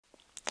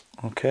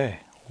Okay,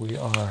 we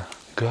are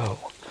go.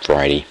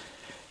 Friday.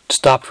 It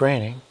stopped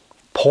raining,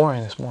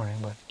 pouring this morning,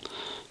 but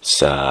It's,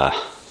 the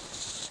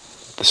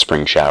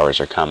spring showers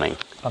are coming.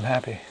 I'm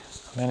happy.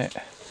 I'm in it.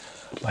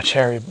 My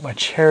cherry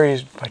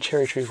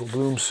trees will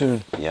bloom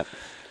soon. Yep.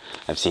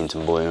 I've seen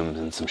some blooms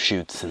and some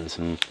shoots and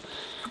some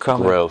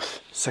Coming.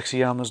 growth.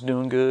 Sexyama's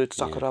doing good.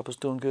 Sakuraba's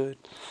doing good.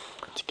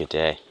 It's a good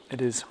day.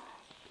 It is.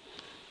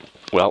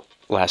 Well,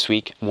 last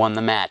week, won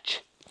the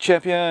match.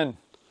 Champion!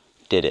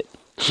 Did it.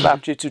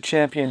 Slap Jitsu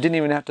champion. Didn't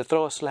even have to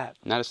throw a slap.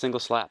 Not a single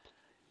slap.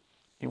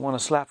 You won a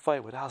slap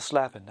fight without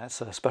slapping. That's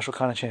a special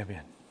kind of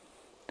champion.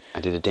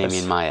 I did a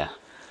Damien Maya.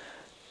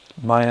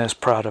 Maya is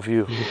proud of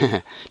you.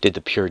 Did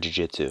the pure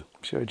jiu-jitsu.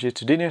 Pure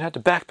Jitsu. Didn't even have to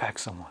backpack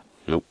someone.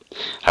 Nope.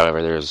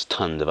 However, there's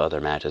tons of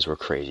other matches where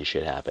crazy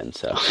shit happened,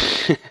 so.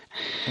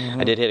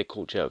 I did hit a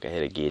cool choke. I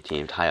hit a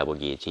guillotine, Hayabo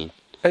guillotine.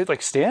 It's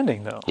like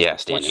standing, though. Yeah,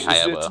 standing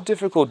Hayabo. It's a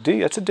difficult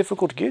That's a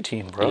difficult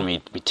guillotine, bro. And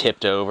we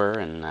tipped over,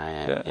 and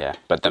yeah.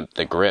 But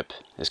the grip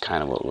is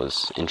kind of what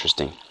was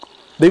interesting.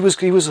 He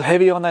was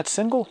heavy on that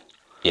single.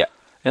 Yeah.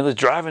 And the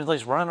driving,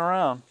 he's running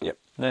around. Yep.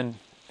 And then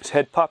his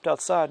head popped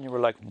outside, and you were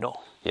like,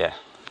 no. Yeah.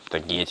 The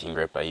guillotine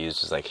grip I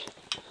used was like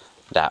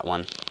that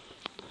one.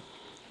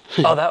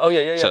 Oh,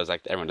 yeah. So it's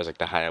like everyone does like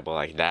the Hayabo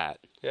like that.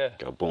 Yeah.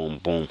 Go boom,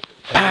 boom.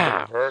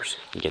 Reverse.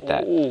 You get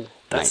that Ooh,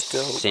 nice that's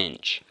dope.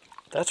 cinch.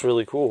 That's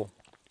really cool.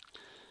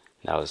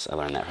 I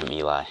learned that from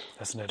Eli.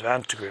 That's an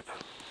advanced grip.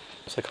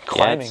 It's like a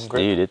climbing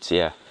grip. Dude,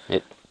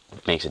 it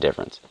makes a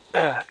difference.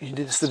 You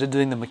did, instead of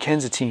doing the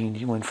Mackenzie teen,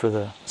 you went for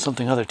the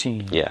something other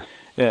teen. Yeah.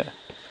 Yeah.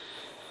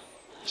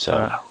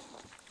 So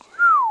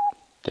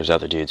there's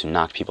other dudes who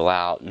knocked people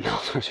out and all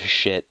sorts of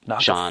shit.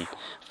 Sean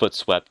foot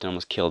swept and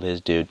almost killed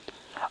his dude.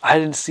 I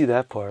didn't see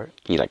that part.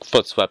 He like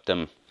foot swept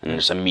him and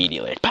just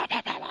immediately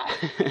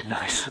like,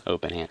 Nice.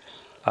 open hand.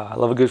 I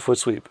love a good foot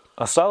sweep.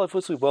 A solid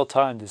foot sweep, well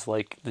timed, is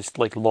like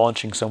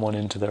launching someone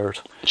into the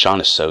earth. Sean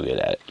is so good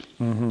at it.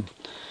 Mm-hmm.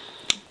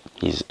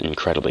 He's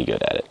incredibly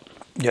good at it.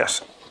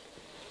 Yes.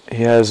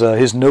 He has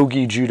his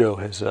no-gi judo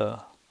is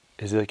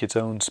like its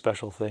own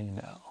special thing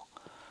now.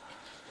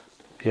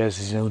 He has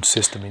his own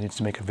system. He needs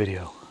to make a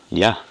video.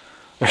 Yeah.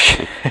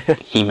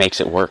 He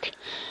makes it work.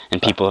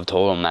 And people have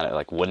told him that it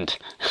like wouldn't.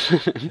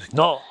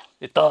 No,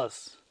 it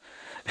does.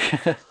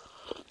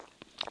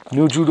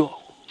 No judo.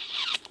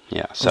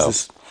 Yeah, so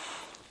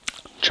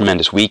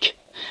tremendous week.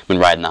 Been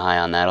riding the high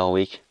on that all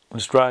week.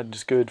 Just riding,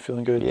 just good,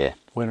 feeling good. Yeah.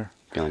 Winner.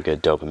 Feeling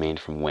good. Dopamine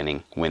from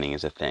winning. Winning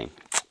is a thing.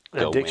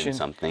 Go Addiction. win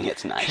something.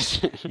 It's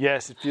nice.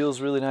 Yes, it feels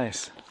really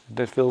nice.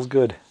 That feels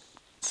good.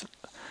 It's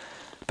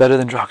better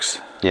than drugs.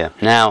 Yeah.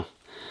 Now,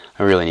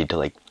 I really need to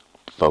like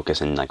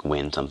focus and like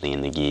win something in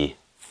the gi.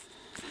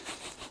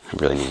 I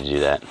really need to do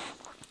that.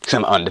 Because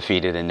I'm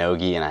undefeated in no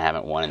gi and I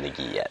haven't won in the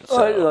gi yet.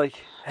 So.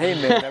 Hey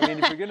man, I mean,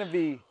 if you're gonna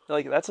be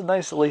like, that's a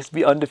nice at least to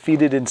be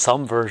undefeated in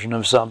some version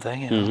of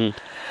something. You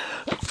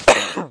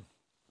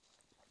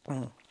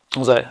know?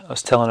 I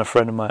was telling a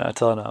friend of mine,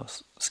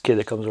 this kid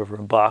that comes over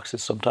and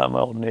boxes sometime,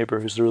 my old neighbor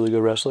who's a really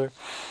good wrestler.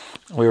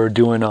 We were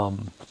doing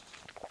Justin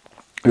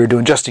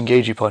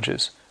Gaethje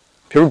punches.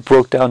 Have you ever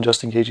broke down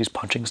Justin Gaethje's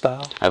punching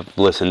style? I've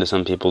listened to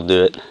some people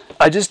do it.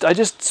 I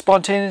just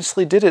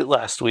spontaneously did it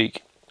last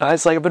week.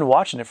 I've been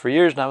watching it for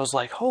years, and I was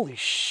like, holy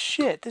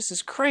shit, this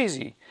is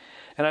crazy.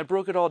 And I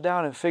broke it all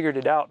down and figured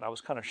it out, and I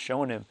was kind of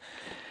showing him.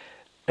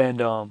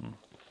 And what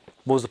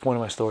was the point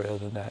of my story other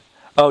than that?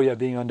 Oh yeah,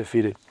 being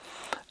undefeated.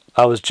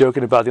 I was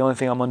joking about the only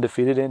thing I'm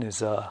undefeated in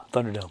is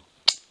Thunderdome.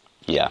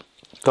 Yeah.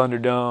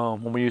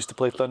 Thunderdome. When we used to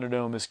play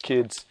Thunderdome as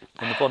kids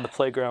on the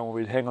playground where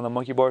we'd hang on the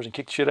monkey bars and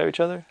kick the shit out of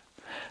each other,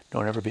 no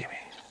one ever beat me.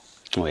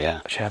 Oh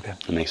yeah. A champion.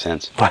 That makes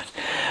sense. But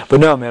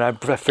no, man, I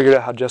figured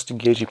out how Justin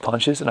Gaethje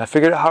punches, and I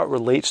figured out how it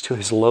relates to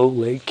his low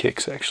leg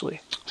kicks, actually. I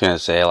was going to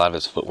say, a lot of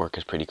his footwork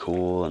is pretty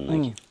cool, and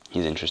like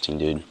he's an interesting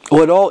dude.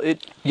 Well,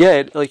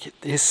 like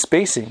his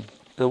spacing,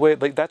 the way,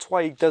 like that's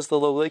why he does the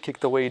low leg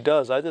kick the way he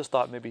does. I just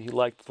thought maybe he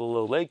liked the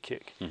low leg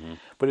kick,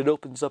 but it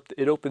opens up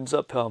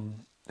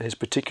his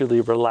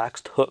particularly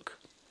relaxed hook,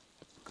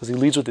 because he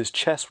leads with his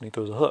chest when he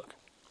throws a hook.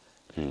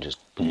 And just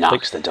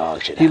knocks the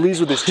dog shit out. He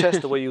leads with his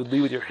chest the way you would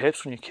lead with your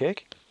hips when you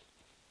kick,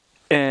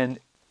 and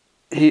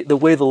the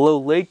way the low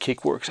leg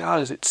kick works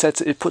out is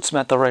it puts him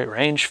at the right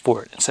range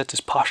for it and sets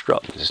his posture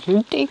up. Just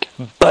dink.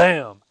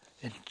 Bam!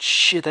 And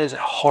shit, that is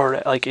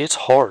hard. Like it's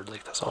hard.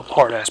 Like that's all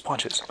hard ass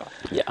punches.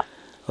 Yeah.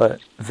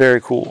 But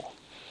very cool.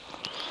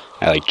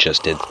 I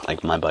just did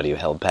my buddy who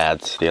held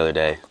pads the other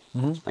day.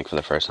 Like for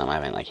the first time, I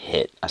haven't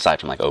hit aside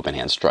from open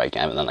hand strike.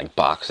 I haven't done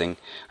boxing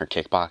or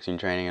kickboxing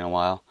training in a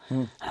while.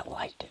 I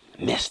liked it.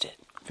 Missed it.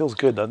 Feels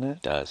good, doesn't it?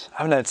 It does. I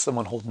haven't had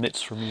someone hold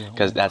mitts for me.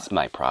 Because that's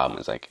my problem.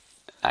 Is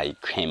I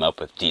came up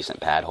with decent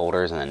pad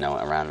holders, and then no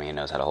one around me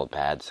knows how to hold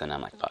pads, and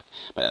I'm like, fuck.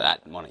 But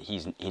that one,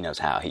 he knows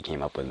how. He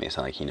came up with me,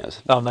 so he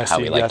knows how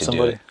we like to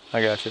do it.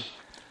 I got you.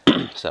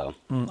 So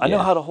I know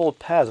how to hold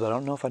pads, but I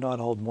don't know if I know how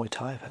to hold Muay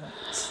Thai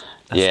pads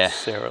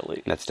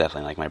necessarily. That's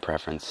definitely my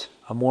preference.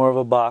 I'm more of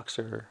a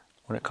boxer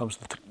when it comes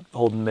to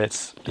holding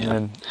mitts, and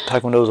then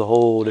Taekwondo is a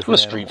whole different.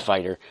 I'm a street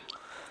fighter.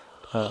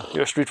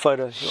 You're a Street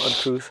Fighter. You're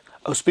uncouth.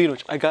 Oh, speaking of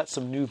which, I got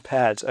some new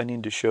pads I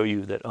need to show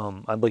you that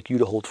I'd like you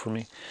to hold for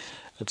me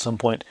at some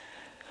point.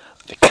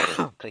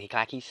 Clicky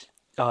clackies?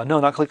 No,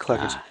 not click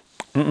clackers.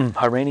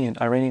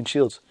 Iranian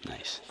shields.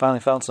 Nice.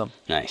 Finally found some.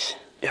 Nice.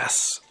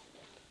 Yes.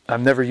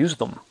 I've never used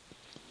them.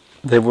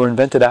 They were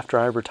invented after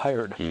I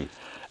retired.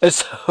 And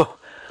so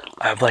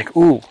I'm like,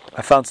 ooh,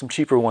 I found some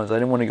cheaper ones. I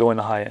didn't want to go in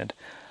the high end.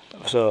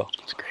 So.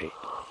 That's great.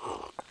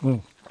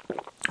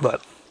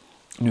 But,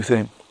 new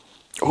thing.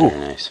 Ooh. Very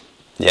nice.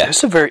 Yeah. This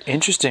is a very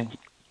interesting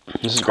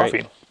This is coffee.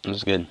 great. This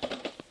is good.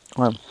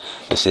 Um,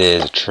 This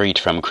is a treat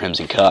from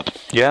Crimson Cup.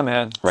 Yeah,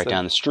 man. Right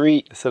down the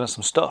street. They sent us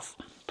some stuff.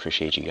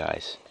 Appreciate you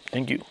guys.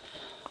 Thank you.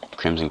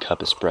 Crimson Cup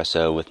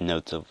espresso with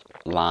notes of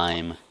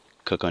lime,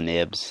 cocoa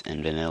nibs,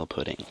 and vanilla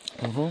pudding.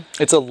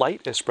 It's a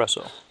light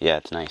espresso. Yeah,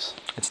 it's nice.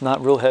 It's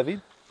not real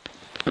heavy.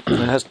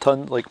 And it has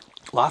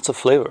lots of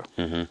flavor.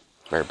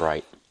 Very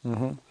bright.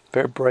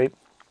 Very bright.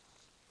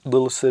 A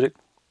little acidic.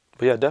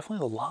 But yeah,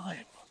 definitely the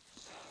lime.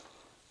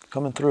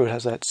 Coming through, it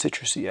has that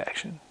citrusy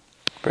action.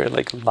 Very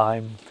like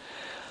lime,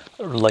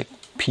 or like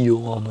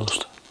peel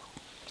almost.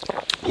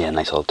 Yeah,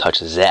 nice little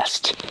touch of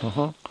zest.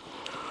 I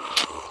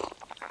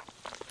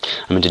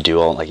meant to do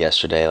all, like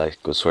yesterday, like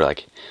it was sort of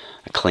like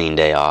a clean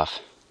day off.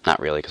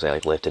 Not really, because I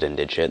like lifted and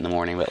did shit in the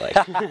morning, but like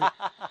it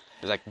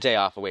was like day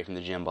off away from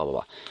the gym, blah blah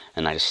blah,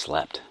 and I just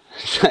slept.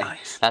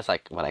 Nice. That's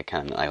like what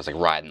I was like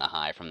riding the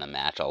high from the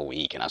match all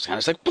week, and I was kind of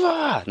just like,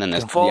 blah! And then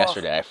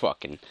yesterday I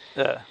fucking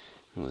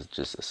was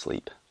just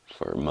asleep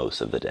for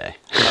most of the day.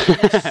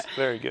 Nice.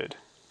 Very good.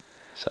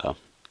 So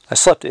I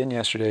slept in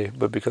yesterday,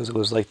 but because it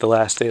was like the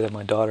last day that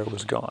my daughter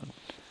was gone,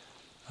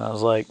 I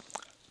was like,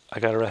 I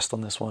gotta rest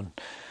on this one.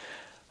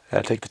 I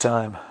gotta take the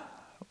time.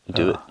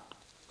 do it.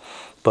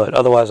 But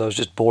otherwise, I was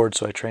just bored,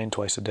 so I trained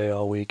twice a day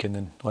all week and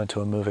then went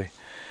to a movie.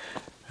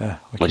 Yeah.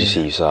 What did you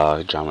see? You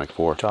saw John Wick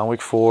 4. John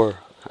Wick 4.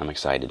 I'm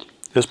excited.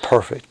 It was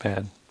perfect,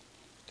 man.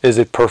 It's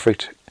a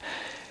perfect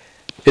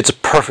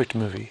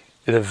movie.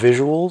 The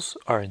visuals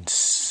are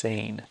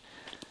insane.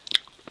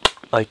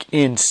 Like,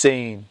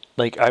 insane.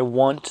 Like,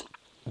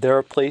 there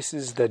are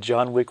places that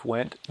John Wick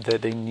went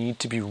that they need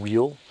to be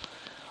real.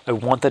 I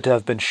want that to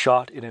have been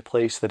shot in a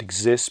place that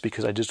exists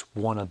because I just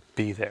want to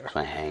be there.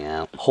 I hang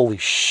out. Holy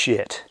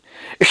shit.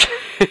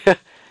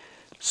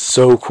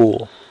 So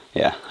cool.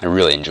 Yeah, I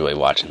really enjoy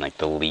watching like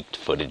the leaked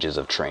footages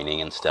of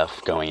training and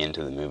stuff going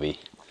into the movie.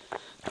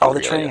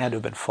 The training had to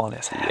have been fun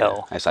as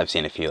hell. I've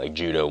seen a few like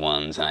judo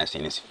ones, and I've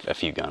seen a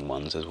few gun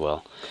ones as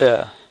well.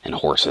 Yeah. And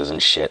horses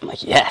and shit. I'm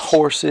like, yes.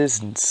 Horses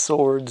and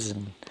swords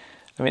and,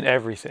 I mean,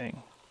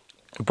 everything.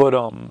 But,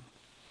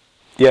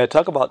 yeah,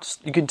 talk about,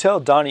 you can tell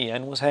Donnie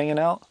Yen was hanging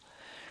out,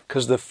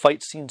 because the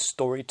fight scene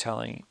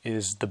storytelling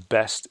is the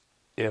best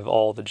of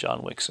all the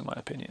John Wicks, in my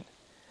opinion.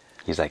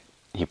 He's like,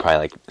 he probably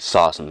like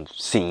saw some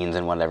scenes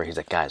and whatever. He's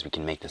like, guys, we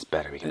can make this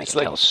better. We can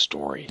tell a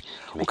story.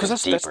 Because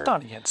that's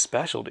Donnie Yen's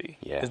specialty.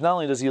 Yeah. Because not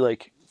only does he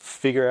like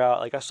figure out,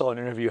 like I saw an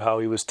interview how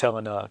he was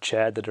telling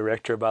Chad, the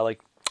director, about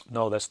like,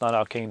 no, that's not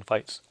how Kane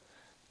fights.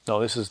 No,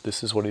 this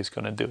is what he's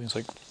gonna do. He's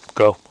like,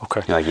 go,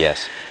 okay. You're like,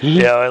 yes.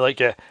 Yeah, I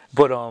like it.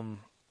 But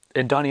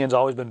and Donnie Yen's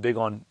always been big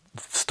on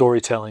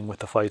storytelling with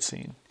the fight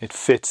scene. It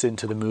fits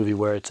into the movie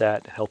where it's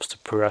at. It helps to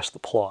progress the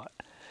plot,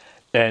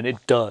 and it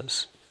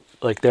does.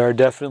 Like, there are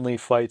definitely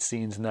fight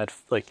scenes in that,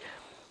 like,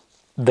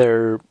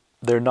 they're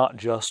not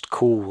just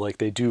cool. Like,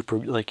 they do,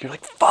 like, you're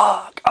like,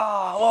 fuck,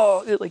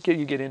 like,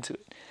 you get into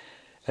it.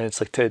 And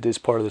it's like, Ted is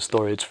part of the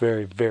story. It's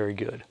very, very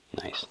good.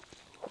 Nice.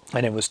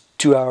 And it was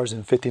 2 hours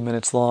and 50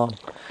 minutes long.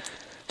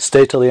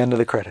 Stay till the end of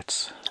the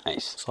credits.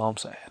 Nice. That's all I'm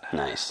saying.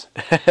 Nice.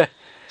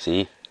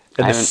 See?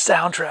 And the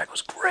soundtrack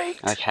was great.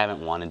 I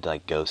haven't wanted to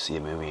like go see a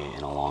movie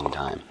in a long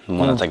time.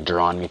 One that's like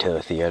drawn me to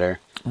the theater.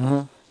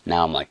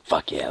 Now I'm like,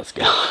 fuck yeah, let's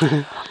go.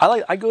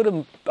 I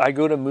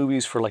go to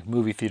movies for like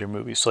movie theater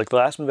movies. So like the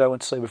last movie I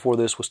went to see before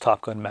this was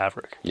Top Gun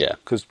Maverick. Yeah.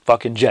 Because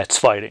fucking jets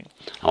fighting.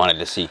 I wanted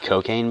to see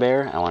Cocaine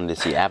Bear, I wanted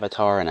to see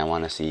Avatar, and I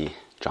want to see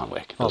John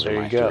Wick. Those are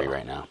my three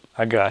right now.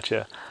 I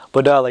gotcha.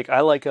 But I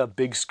like a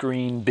big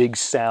screen, big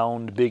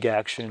sound, big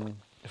action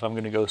if I'm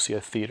going to go see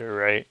a theater,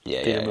 right?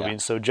 Theater movie.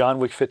 And so John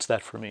Wick fits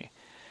that for me.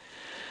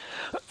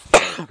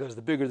 Because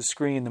the bigger the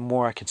screen, the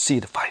more I can see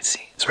the fight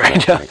scenes,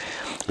 right?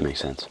 That makes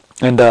sense.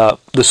 And the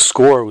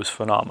score was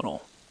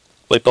phenomenal.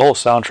 Like, the whole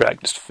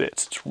soundtrack just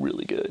fits. It's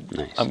really good.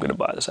 Nice. I'm going to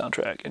buy the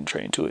soundtrack and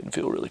train to it and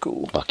feel really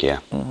cool. Fuck yeah.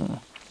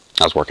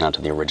 I was working out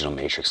to the original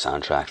Matrix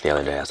soundtrack the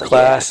other day. I was like,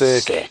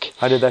 classic. Yeah, sick.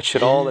 I did that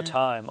shit all the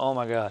time. Oh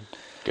my god.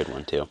 Good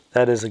one too.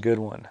 That is a good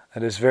one.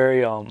 That is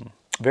very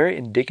very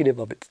indicative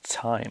of its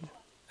time,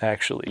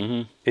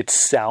 actually. It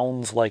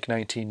sounds like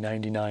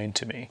 1999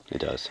 to me. It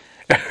does.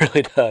 It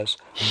really does.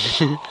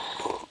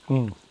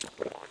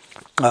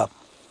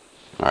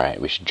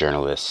 Alright, we should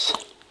journal this.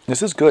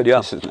 This is good, yeah.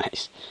 This is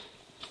nice.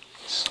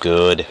 It's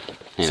good.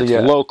 And So, it's yeah.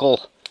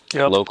 local.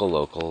 Yep. Local,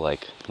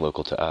 like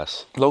local to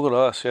us. Local to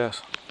us,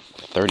 yes.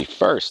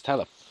 31st. How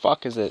the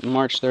fuck is it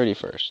March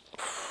 31st?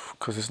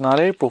 Because it's not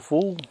April,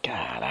 fool.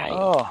 God,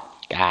 Oh.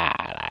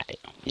 God,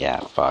 Yeah,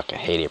 fuck. I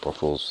hate April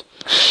Fools.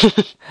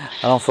 I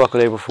don't fuck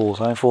with April Fools.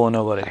 I ain't fooling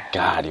nobody.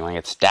 God, you want to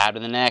get stabbed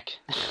in the neck?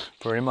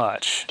 Pretty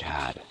much.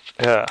 God.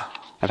 Yeah.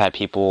 I've had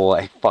people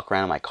like fuck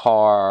around in my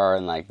car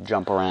and like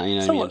jump around. You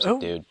know what I mean? I'm just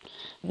like,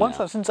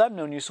 dude. Since I've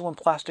known you, someone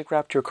plastic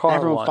wrapped your car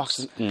Everyone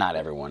once. not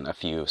everyone. A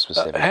few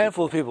specific. A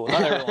handful of people,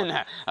 not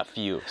everyone. A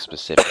few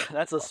specific.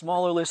 That's a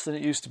smaller list than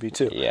it used to be,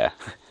 too. Yeah.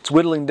 It's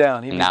whittling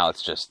down. Now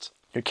it's just...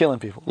 You're killing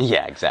people.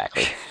 Yeah,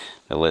 exactly.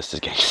 The list is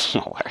getting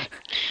smaller.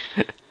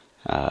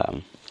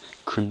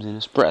 Crimson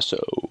Espresso.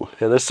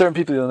 Yeah, there's certain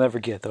people you'll never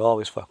get. They'll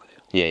always fuck with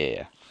you.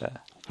 Yeah.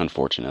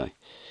 Unfortunately.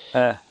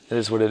 It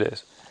is what it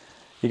is.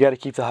 You got to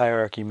keep the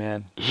hierarchy,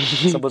 man.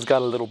 Someone's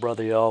got a little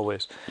brother, you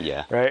always.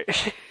 Yeah. Right?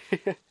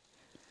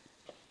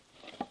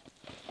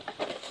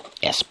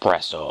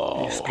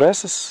 Espresso.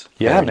 Espressos.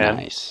 Yeah, Very man.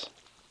 Nice.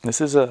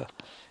 This is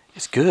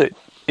it's good.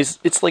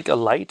 It's like a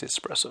light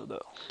espresso,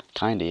 though.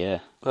 Kinda, yeah.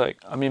 Like,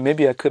 I mean,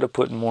 maybe I could have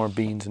put more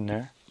beans in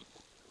there,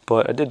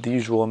 but I did the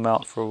usual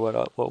amount for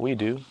what we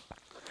do.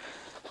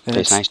 And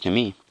Tastes nice to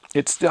me.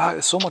 It's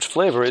so much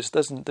flavor.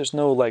 There's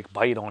no like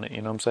bite on it.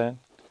 You know what I'm saying?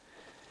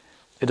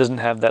 It doesn't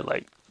have that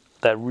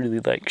really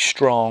like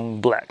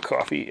strong black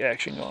coffee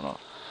action going on.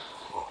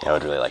 Yeah, I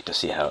would really like to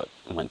see how it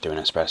went through an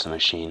espresso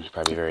machine.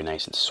 Probably very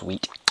nice and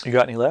sweet. You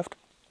got any left?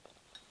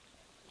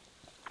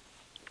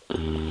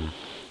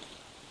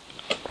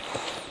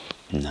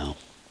 No.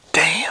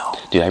 Damn.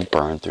 Dude, I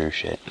burned through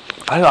shit.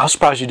 I was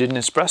surprised you didn't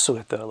espresso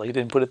it though. Like you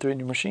didn't put it through in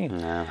your machine.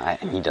 No, I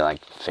need to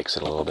like fix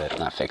it a little bit.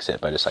 Not fix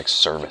it, but just like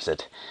service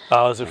it.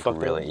 Oh, is it like,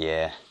 fucked really? up?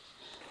 Yeah.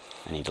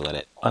 I need to let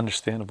it.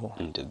 Understandable.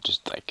 I need to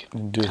just like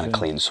Do kind of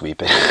clean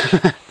sweep it.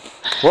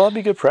 Well, that'd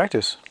be good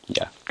practice.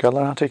 Yeah. Gotta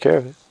learn how to take care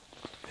of it.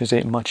 This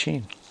ain't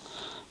machine.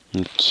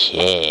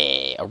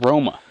 Okay.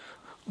 Aroma.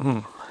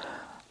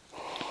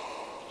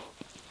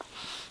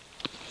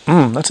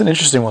 That's an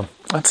interesting one.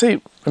 I'd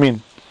say, I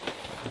mean,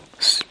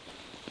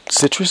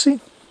 citrusy?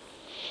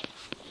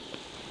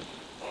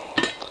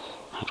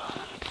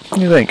 What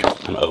do you think?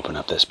 I'm gonna open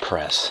up this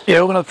press. Yeah,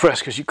 open up the press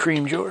because you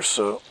creamed yours,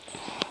 so.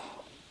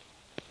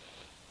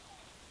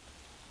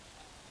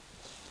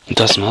 It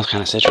does smell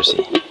kind of citrusy.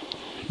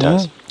 It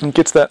does. It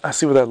gets that, I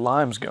see where that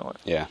lime's going.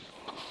 Yeah.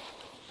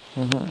 I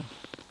want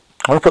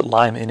to put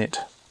lime in it.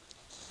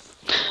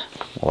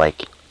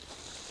 Like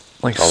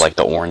Like, all like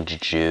the orange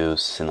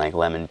juice and like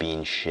lemon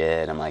bean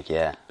shit. I'm like,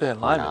 yeah, yeah,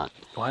 why lime not? it.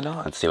 Why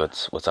not? Let's see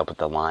what's up with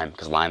the lime,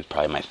 because lime's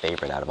probably my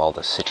favorite out of all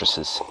the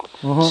citruses.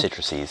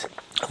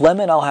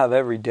 Lemon I'll have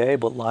every day,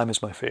 but lime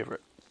is my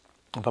favorite.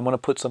 If I'm going to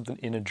put something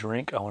in a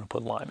drink, I want to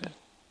put lime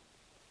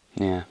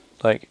in. Yeah.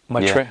 Like my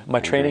I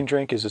training agree.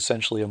 drink is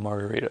essentially a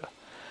margarita.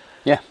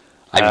 Yeah.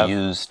 I I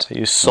use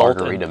salt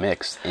margarita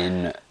mix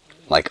in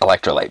like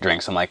electrolyte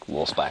drinks. I'm like, a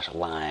little splash of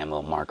lime, a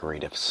little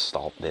margarita,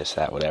 salt, this,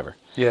 that, whatever.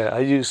 Yeah, I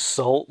use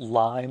salt,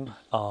 lime,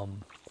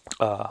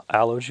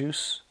 aloe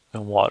juice,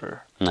 and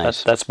water.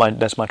 Nice. That's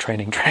my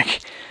training drink.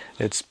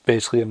 It's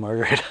basically a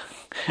margarita.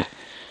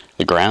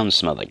 The grounds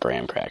smell like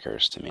graham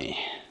crackers to me.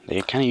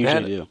 They kind of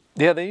usually do.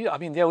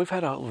 Yeah, we've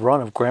had a run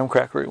of graham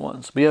crackery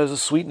ones, but yeah, there's a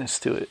sweetness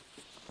to it.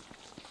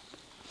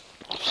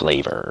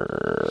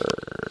 Flavor.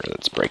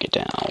 Let's break it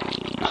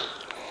down.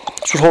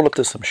 This would hold up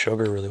to some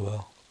sugar really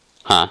well.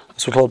 Huh?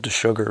 This would hold up to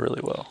sugar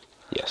really well.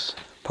 Yes.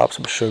 Pop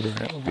some sugar in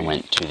it. I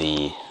went to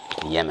the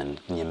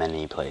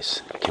Yemeni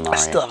place. I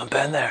still haven't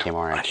been there.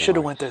 Kimari, I should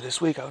have Kimari. went there this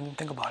week. I didn't even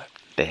think about it.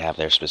 They have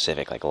their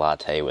specific like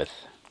latte with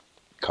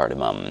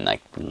cardamom and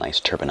like nice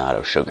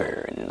turbinado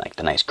sugar and like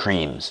the nice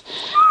creams.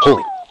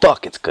 Holy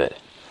fuck, it's good.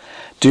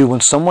 Dude, when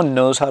someone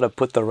knows how to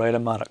put the right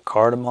amount of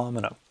cardamom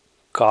in a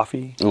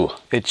coffee, Ooh,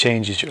 it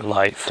changes your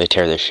life. they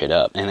tear this shit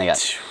up, and they got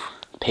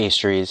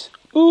pastries.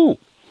 Ooh,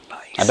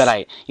 Nice. I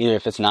bet either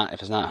if it's not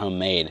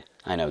homemade,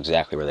 I know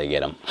exactly where they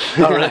get them.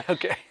 All right,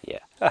 okay. Yeah.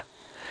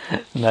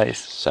 Nice.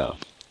 So,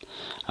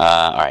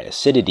 all right,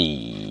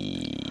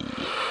 acidity.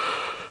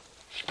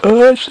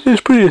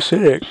 It's pretty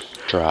acidic.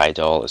 Dry,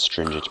 dull,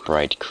 astringent,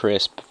 bright,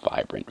 crisp,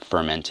 vibrant,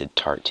 fermented,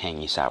 tart,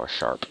 tangy, sour,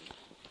 sharp.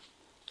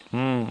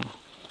 I'd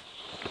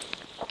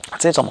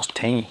say it's almost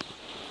tangy.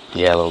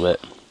 Yeah, a little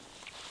bit.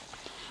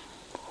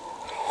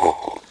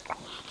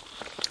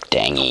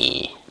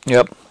 Dangy.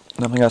 Yep.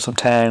 Definitely got some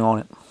tang on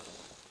it.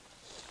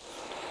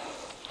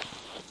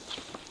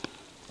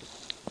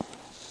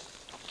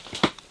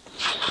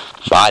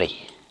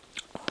 Body.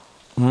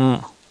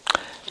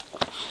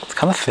 It's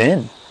kind of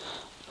thin.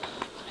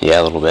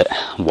 Yeah, a little bit.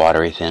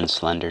 Watery, thin,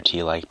 slender,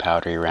 tea-like,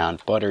 powdery,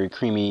 round, buttery,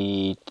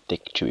 creamy,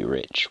 thick, chewy,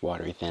 rich.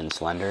 Watery, thin,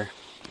 slender.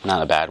 Not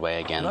in a bad way,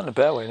 again. Not in a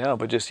bad way, no,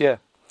 but just, yeah.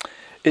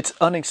 It's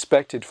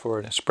unexpected for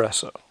an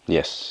espresso,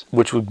 Yes.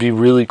 which would be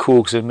really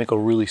cool because it'd make a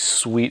really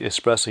sweet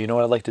espresso. You know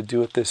what I'd like to do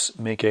with this?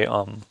 Make a,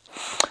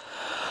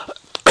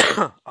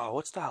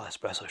 what style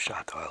espresso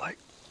shot do I like?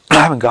 I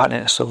haven't gotten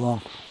it in so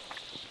long.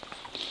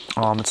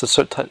 It's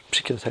a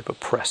particular type of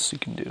press you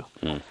can do.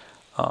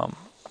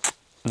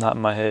 Not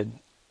in my head.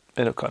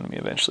 It'll come to me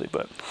eventually,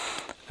 but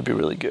it'd be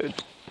really good.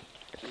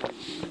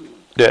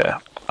 Yeah,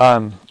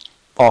 I'm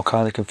all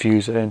kind of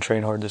confused. I didn't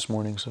train hard this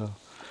morning, so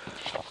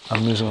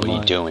I'm losing my What are you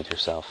mind. doing with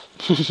yourself?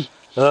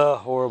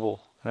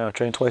 Horrible. I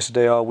train twice a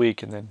day all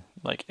week, and then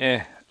like,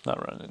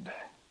 not running today.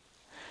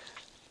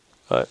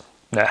 But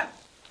nah,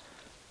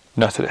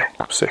 not today.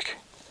 I'm sick.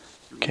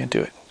 Can't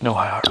do it. No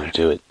high heart rate. Don't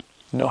do it.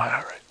 No high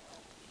heart rate.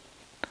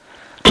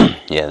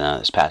 Yeah, no,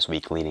 this past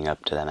week leading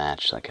up to that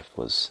match, like, it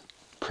was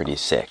pretty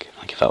sick.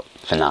 Like, it felt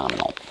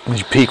phenomenal. Did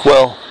you peak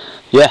well?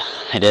 Yeah,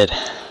 I did.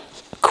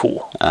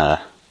 Cool. I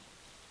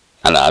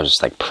don't know, I was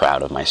just, like,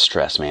 proud of my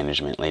stress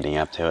management leading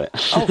up to it.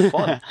 Oh,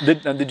 fun.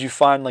 Did you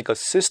find, like, a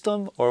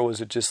system, or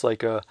was it just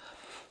like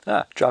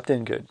dropped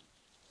in good?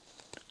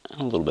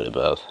 A little bit of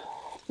both.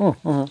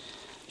 Mm-hmm.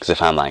 Because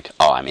if I'm like,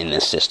 oh, I'm in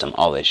this system,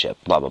 all this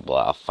shit, blah, blah,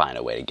 blah, I'll find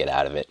a way to get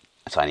out of it.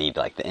 So I need,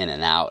 like, the in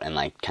and out and,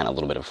 like, kind of a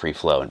little bit of free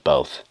flow in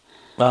both.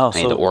 Oh,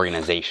 I need the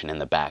organization and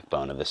the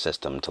backbone of the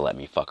system to let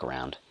me fuck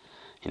around.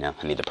 You know,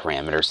 I need the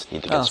parameters, I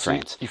need the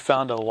constraints. So you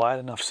found a wide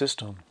enough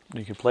system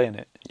you could play in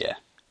it. Yeah.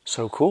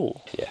 So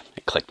cool. Yeah,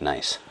 it clicked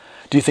nice.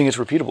 Do you think it's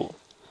repeatable?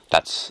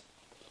 That's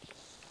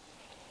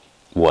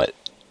what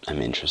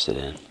I'm interested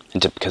in.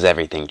 Because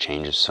everything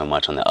changes so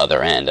much on the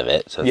other end of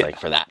it. So it's like,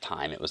 for that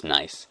time, it was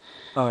nice.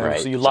 Oh, yeah.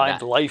 Right? So you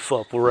lined life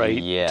up right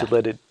to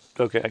let it,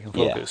 okay, I can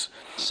focus.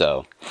 Yeah.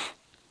 So,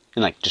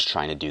 and like just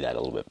trying to do that a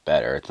little bit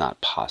better. It's not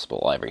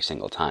possible every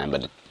single time,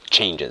 but it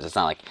changes. It's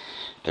not like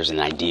there's an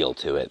ideal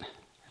to it.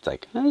 It's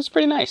like, oh, this is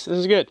pretty nice. This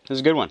is good. This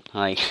is a good one.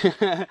 Like,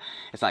 it's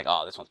not like,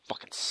 oh, this one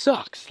fucking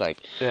sucks. Like,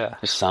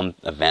 there's some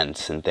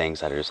events and things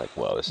that are just like,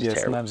 whoa, this is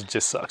terrible. Sometimes it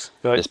just sucks.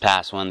 This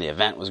past one, the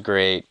event was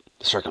great.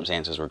 The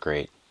circumstances were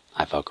great.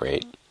 I felt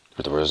great.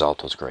 But the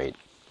result was great.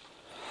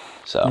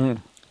 So.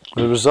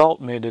 The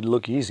result made it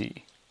look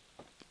easy.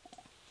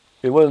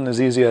 It wasn't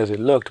as easy as it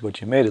looked,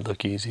 but you made it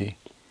look easy.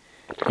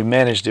 You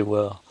managed it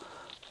well.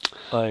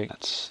 Like,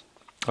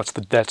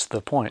 that's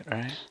the point,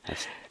 right?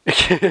 That's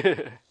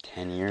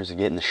 10 years of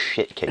getting the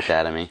shit kicked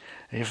out of me.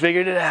 You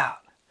figured it out.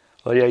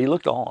 Well, yeah, you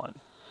looked on.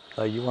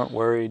 Like, you weren't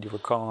worried. You were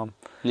calm.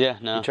 Yeah,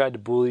 no. He tried to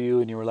bully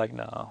you, and you were like,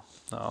 no,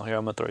 here,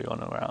 I'm going to throw you on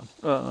the ground.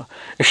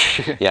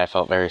 Yeah, I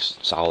felt very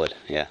solid,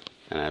 yeah.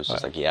 And I was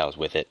just like, I was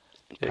with it.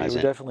 Yeah, you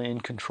were definitely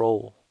in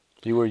control.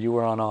 You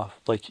were on off.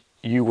 Like,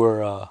 you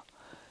were,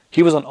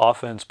 he was on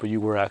offense, but you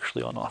were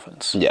actually on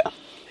offense. Yeah.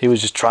 He was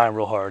just trying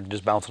real hard and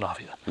just bouncing off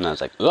you. And I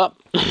was like, up.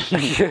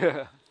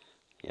 Yeah.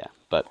 Yeah,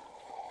 but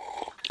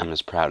I'm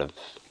just proud of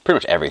pretty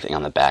much everything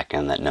on the back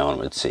end that no one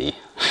would see.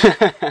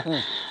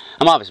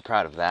 I'm obviously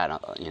proud of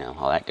that, you know,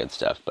 all that good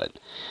stuff, but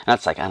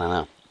that's like, I don't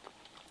know.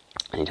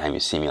 Anytime you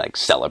see me, like,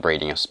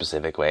 celebrating a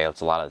specific way,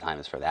 it's a lot of the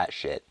times for that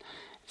shit.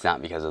 It's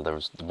not because of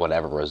the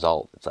whatever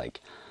result. It's like,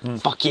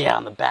 fuck yeah,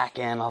 on the back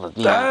end, all the,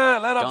 you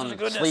know,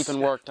 going to sleep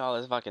and worked, all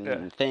this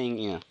fucking thing,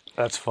 you know.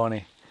 That's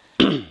funny.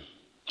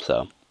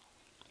 So,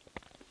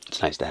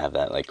 it's nice to have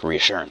that, like,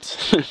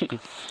 reassurance.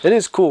 It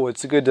is cool.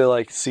 It's good to,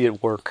 like, see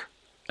it work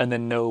and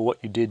then know what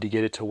you did to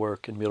get it to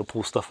work and be able to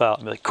pull stuff out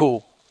and be like,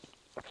 cool.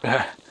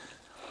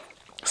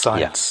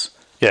 Science.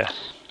 Yeah.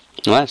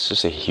 Well, that's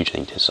just a huge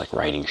thing, just, like,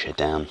 writing shit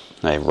down.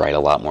 I write a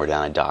lot more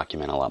down. I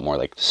document a lot more,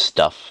 like,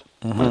 stuff.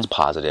 When it's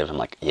positive, I'm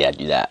like, yeah,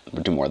 do that.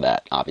 Do more of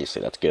that.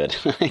 Obviously, that's good.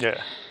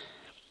 Yeah.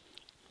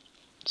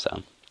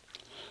 So.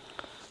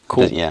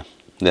 Cool. But yeah.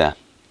 Yeah.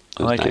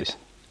 It was nice.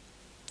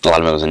 A lot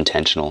of it was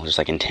intentional, just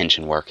like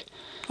intention work.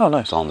 Oh,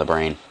 nice. It's all in the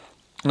brain.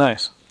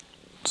 Nice.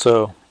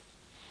 So,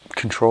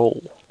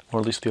 control,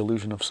 or at least the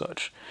illusion of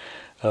such,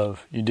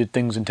 of you did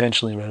things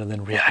intentionally rather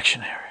than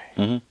reactionary.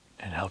 Mm-hmm. And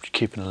it helped you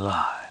keep it in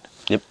line.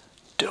 Yep.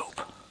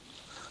 Dope.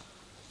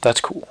 That's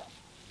cool.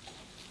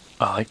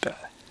 I like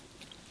that.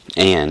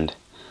 And,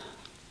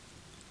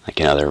 like,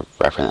 in other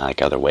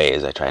other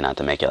ways, I try not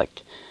to make it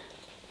like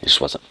it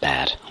just wasn't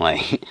bad.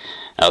 Like,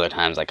 other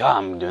times, like, oh,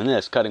 I'm doing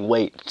this, cutting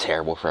weight,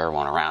 terrible for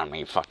everyone around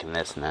me, fucking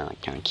this and that.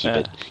 Like, kind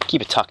of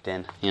keep it tucked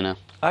in, you know.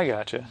 I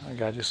got you.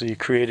 So you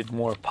created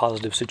more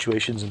positive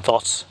situations and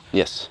thoughts.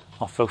 Yes.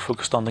 All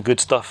focused on the good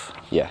stuff.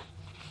 Yeah.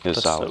 It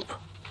was solid. Dope.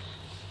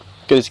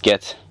 Good as it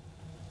gets.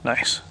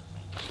 Nice.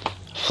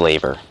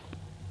 Flavor.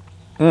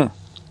 There's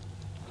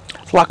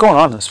a lot going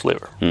on in this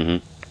flavor.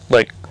 Mm-hmm.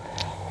 Like,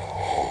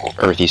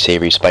 earthy,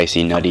 savory,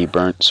 spicy, nutty,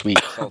 burnt, sweet,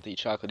 salty,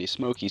 chocolatey,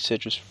 smoky,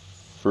 citrus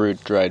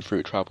fruit, dried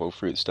fruit, tropical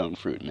fruit, stone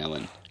fruit,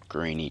 melon,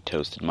 grainy,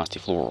 toasted, musty,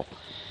 floral.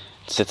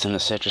 It sits in the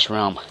citrus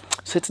realm.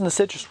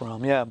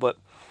 Yeah, but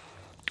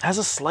has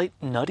a slight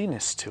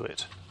nuttiness to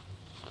it.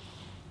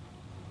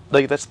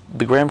 Like, that's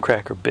the graham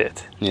cracker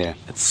bit. Yeah.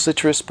 It's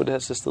citrus, but it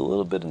has just a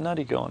little bit of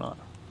nutty going on.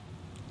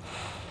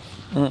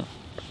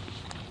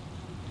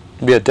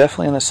 Yeah,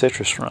 definitely in the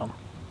citrus realm.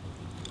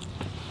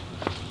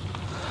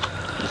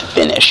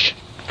 Finish.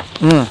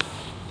 Let's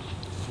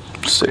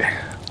see.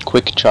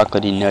 Quick,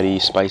 chocolatey, nutty,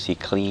 spicy,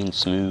 clean,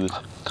 smooth,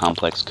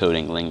 complex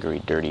coating,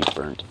 lingering, dirty,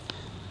 burnt,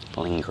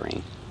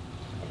 lingering.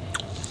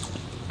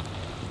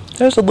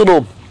 There's a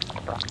little,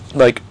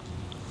 like,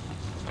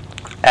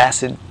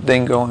 acid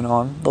thing going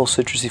on, little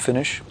citrusy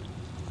finish.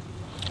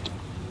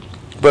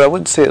 But I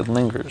wouldn't say it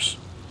lingers.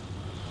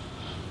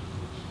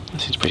 It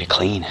seems pretty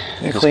clean.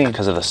 Clean.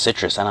 Because of the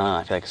citrus. I don't know.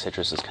 I feel like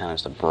citrus is kind of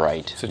just a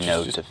bright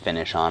note to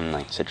finish on.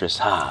 Like citrus.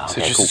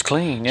 Citrus is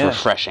clean, yeah. It's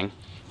refreshing.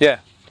 Yeah.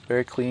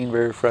 Very clean,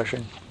 very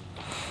refreshing.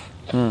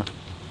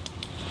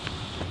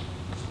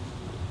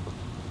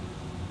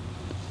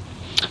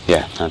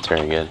 Yeah, that's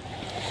very good.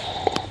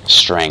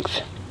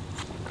 Strength.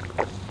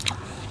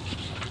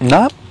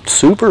 Not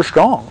super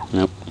strong.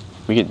 Nope.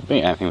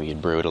 I think we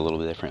could brew it a little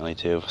bit differently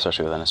too,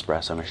 especially with an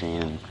espresso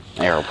machine and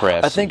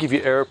AeroPress. I think if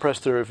you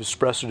AeroPressed it or if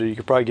espresso it, you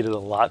could probably get it a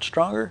lot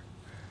stronger.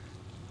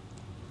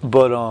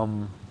 But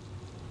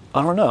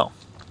I don't know.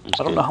 I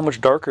don't know how much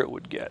darker it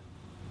would get.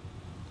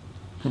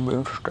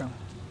 Interesting.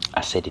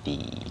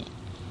 Acidity.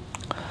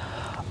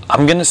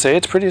 I'm gonna say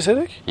it's pretty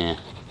acidic. Yeah.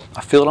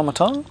 I feel it on my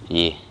tongue.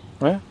 Yeah.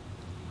 Yeah.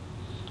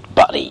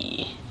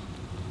 Body.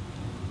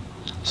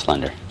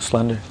 Slender.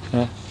 Slender.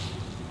 Yeah.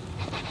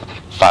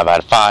 5 out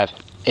of 5.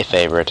 A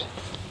favorite.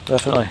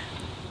 Definitely.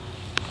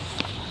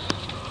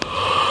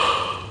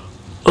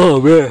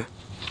 Oh man.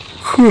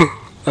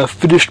 I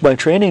finished my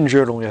training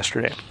journal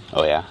yesterday.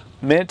 Oh yeah?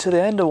 Made it to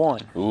the end of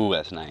one. Ooh,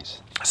 that's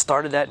nice. I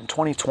started that in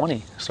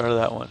 2020. Started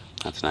that one.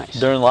 That's nice.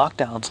 During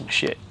lockdowns and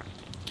shit.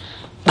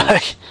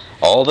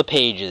 All the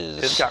pages.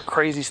 It's got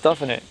crazy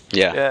stuff in it.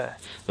 Yeah. Yeah.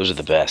 Those are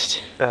the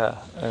best.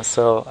 And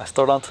so I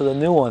started on to the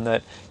new one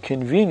that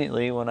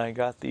conveniently when I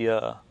got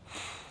the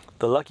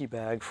Lucky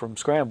Bag from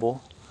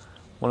Scramble,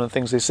 one of the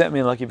things they sent me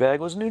in Lucky Bag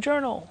was a new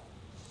journal.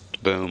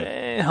 Boom.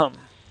 Damn.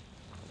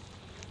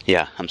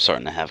 Yeah, I'm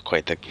starting to have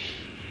quite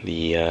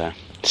the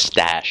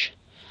stash.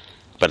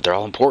 But they're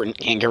all important.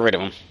 Can't get rid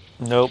of them.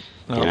 Nope.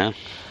 You know?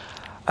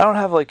 I don't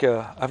have like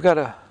I've got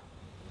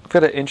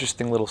an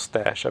interesting little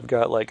stash. I've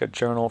got like a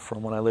journal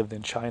from when I lived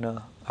in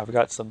China. I've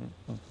got some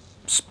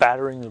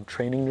spattering of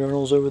training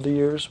journals over the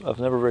years. I was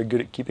never very good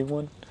at keeping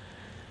one.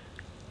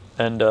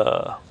 And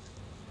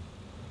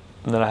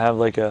then I have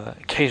like a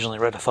occasionally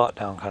write a thought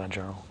down kind of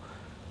journal.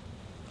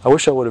 I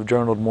wish I would have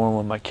journaled more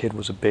when my kid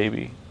was a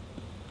baby.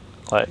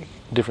 Like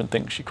different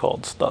things she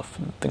called stuff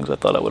and things I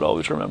thought I would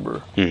always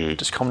remember. Mm-hmm.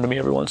 Just come to me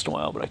every once in a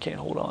while, but I can't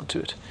hold on to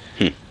it.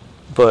 Hmm.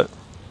 But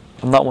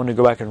I'm not one to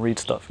go back and read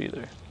stuff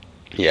either.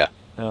 Yeah.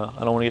 I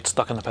don't want to get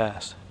stuck in the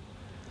past.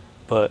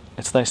 But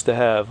it's nice to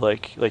have,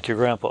 like your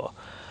grandpa.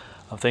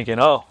 I'm thinking,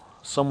 oh,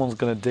 someone's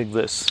going to dig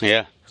this.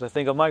 Yeah. Because I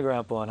think of my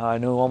grandpa and how I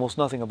knew almost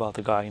nothing about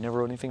the guy. He never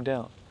wrote anything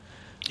down.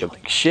 Yep.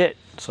 Like, shit.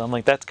 So I'm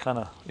like, that's kind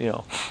of,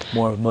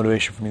 more of a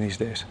motivation for me these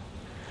days.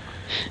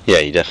 Yeah,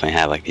 you definitely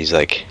have like these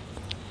like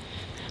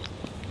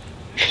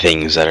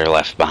things that are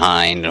left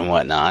behind and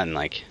whatnot, and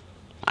like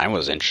I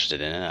was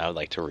interested in it. I would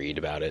like to read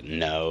about it and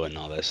know and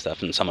all that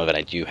stuff, and some of it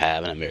I do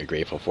have and I'm very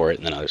grateful for it,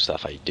 and then other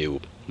stuff I do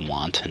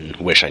want and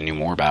wish I knew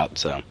more about,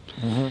 so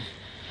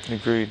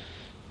Agreed.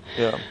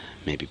 Yeah.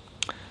 maybe.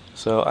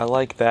 So I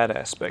like that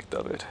aspect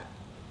of it.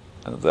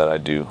 That I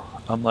do.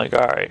 I'm like,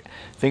 all right,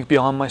 think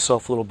beyond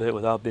myself a little bit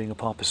without being a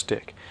pompous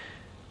dick.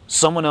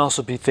 Someone else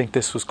would think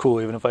this was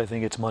cool even if I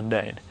think it's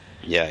mundane.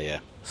 Yeah.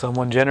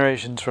 Someone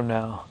generations from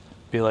now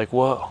be like,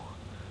 whoa.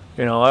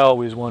 I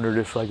always wondered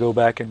if I go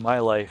back in my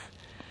life,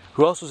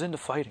 who else was into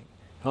fighting?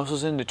 Who else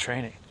was into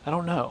training? I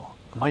don't know.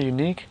 Am I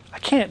unique? I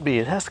can't be.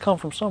 It has to come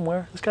from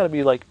somewhere. There's got to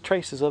be like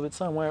traces of it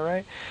somewhere,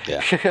 right?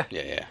 Yeah.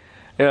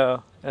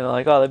 And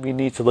like, oh, that'd be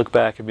neat to look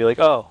back and be like,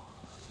 oh,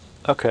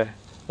 okay,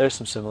 there's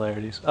some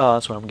similarities. Oh,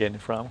 that's where I'm getting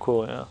it from.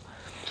 Cool, And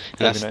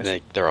that's nice.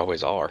 like, there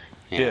always are.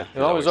 Yeah,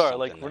 there always are.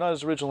 Like, we're not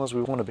as original as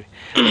we want to be.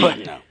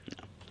 But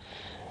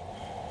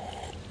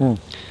no.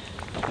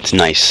 It's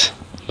nice,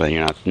 but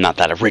you're not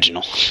that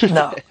original.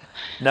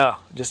 No,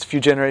 just a few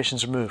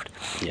generations removed.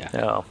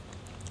 Yeah.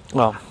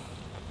 Well.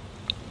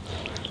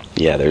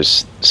 Yeah,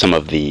 there's some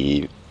of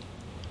the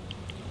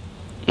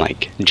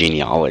like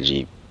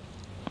genealogy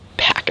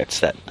packets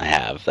that I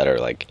have that are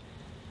like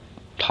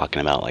talking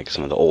about like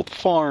some of the old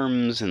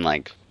farms and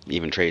like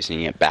even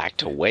tracing it back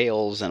to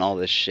Wales and all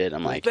this shit.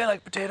 I'm like, they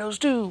like potatoes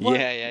too. What?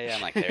 Yeah.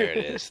 I'm like, there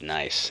it is.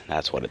 Nice.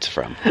 That's what it's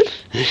from.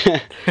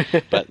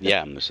 But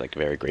yeah, I'm just like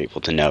very grateful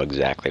to know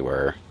exactly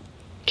where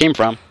it came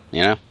from,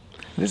 It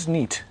is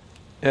neat.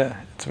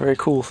 Yeah, it's a very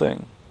cool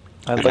thing.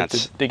 I'd like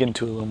to dig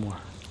into it a little more.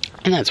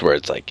 And that's where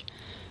it's like,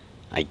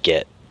 I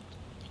get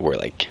where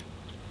like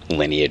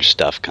lineage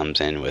stuff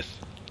comes in with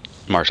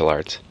martial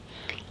arts.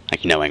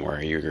 Like knowing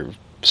where your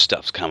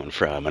stuff's coming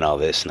from and all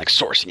this and like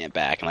sourcing it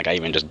back. And like I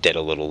even just did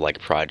a little like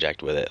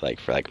project with it, like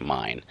for like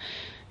mine,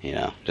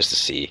 just to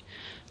see.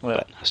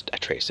 Yeah. But I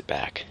traced it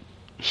back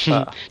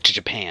to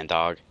Japan,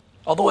 dog.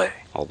 All the way.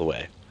 All the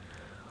way.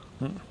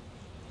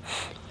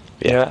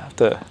 Yeah,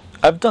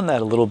 I've done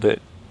that a little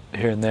bit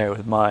here and there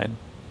with mine,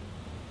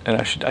 and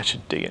I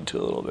should dig into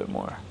it a little bit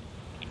more.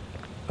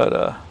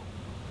 But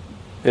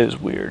it is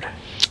weird.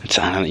 I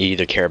don't know, you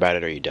either care about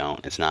it or you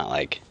don't. It's not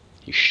like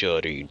you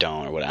should or you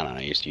don't or what. I don't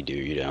know. You do,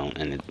 you don't,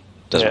 and it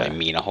doesn't really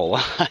mean a whole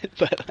lot.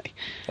 But like,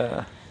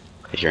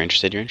 if you're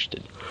interested, you're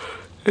interested.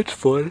 It's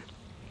fun.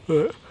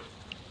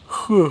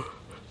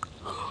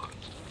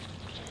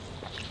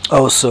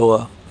 Oh,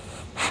 so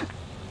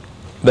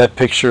that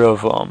picture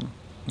of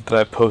that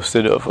I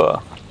posted of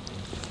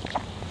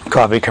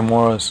Kaveh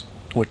Kimura's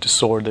with the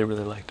sword, they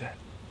really liked that.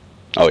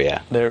 Oh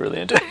yeah, they're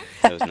really into it.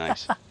 That was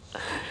nice.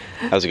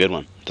 That was a good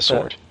one. The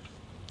sword.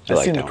 That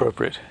seemed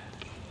appropriate.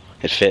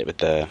 It fit with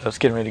the... I was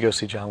getting ready to go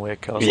see John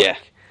Wick. I was Yeah.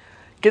 like,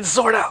 get the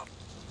sword out.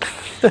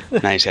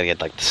 Now you just gotta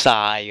get like the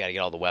sai, you gotta get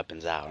all the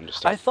weapons out and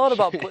just... I thought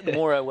about putting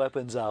more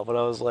weapons out, but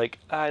I was like,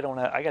 I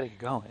gotta get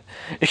going.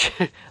 I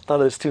thought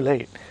it was too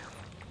late.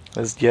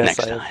 Yes, Next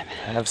I time.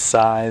 have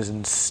sais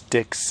and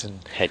sticks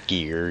and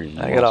headgear and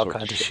I got all sorts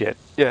kinds of shit.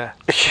 Yeah.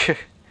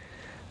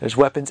 There's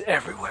weapons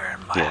everywhere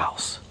in my Yeah.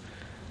 house.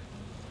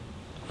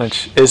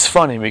 Which is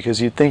funny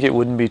because you'd think it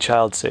wouldn't be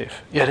child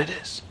safe. Yet it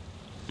is.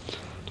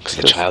 Because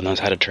the child knows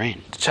how to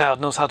train. The child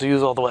knows how to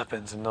use all the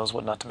weapons and knows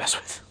what not to mess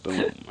with.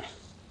 Boom.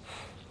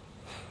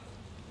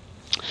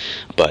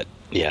 But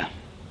yeah,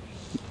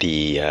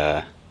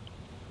 the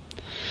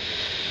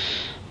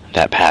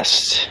that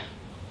past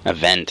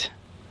event,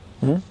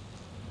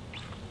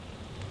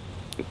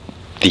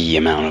 the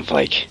amount of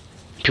like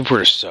people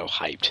were so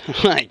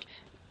hyped, like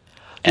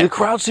The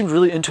crowd seemed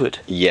really into it.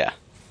 yeah,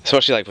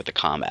 especially like with the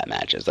combat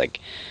matches. Like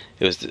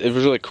it was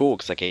really cool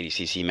because like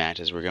ADCC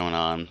matches were going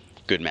on,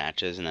 good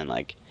matches, and then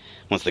like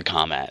once the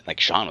combat, like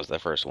Sean was the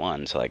first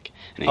one, so like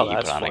and then Oh, he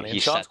that's put on funny. like And he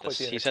Sean's set quite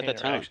the the he set the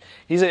entertainer, tone. actually.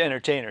 He's an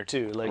entertainer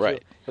too. Like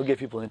Right. he'll get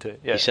people into it.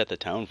 Yeah. He set the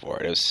tone for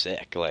it. It was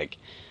sick. Like,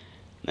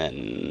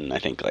 then I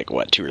think like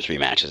what 2 or 3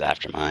 matches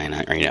after mine,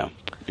 or you know,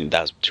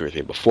 that was 2 or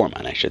 3 before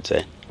mine, I should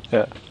say.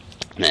 Yeah.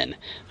 And then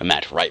a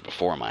match right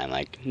before mine,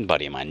 like a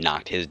buddy of mine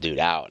knocked his dude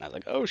out, and I was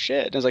like, oh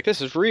shit! And I was like,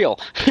 this is real.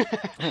 And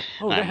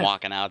I'm man.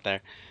 walking out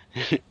there.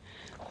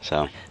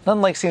 So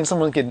Nothing like seeing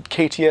someone get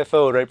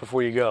KTFO'd right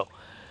before you go.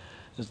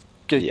 It's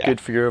good, Yeah. good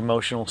for your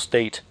emotional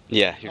state.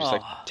 yeah, you're just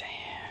like, Aw.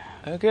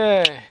 damn.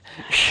 Okay.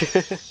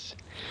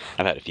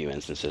 I've had a few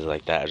instances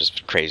like that.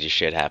 Just crazy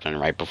shit happening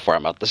right before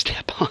I'm about to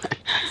step on.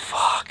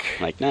 Fuck.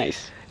 I'm like,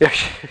 nice. Yeah.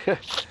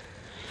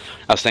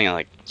 I was thinking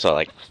like, so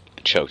like,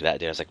 I choked that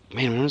dude. I was like,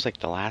 man, when was like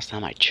the last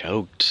time I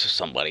choked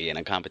somebody in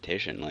a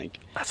competition? Like,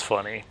 That's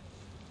funny.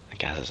 I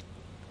guess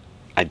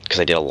because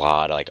I did a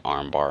lot of like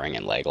arm barring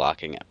and leg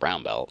locking at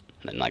brown belt,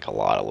 and then like a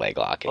lot of leg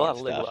locking A lot and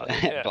of leg stuff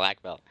locking, yeah. at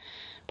black belt,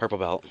 purple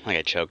belt. Like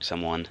I choked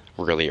someone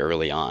really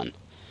early on.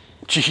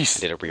 Jeez.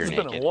 Did a rear It's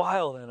been naked. a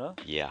while then, huh?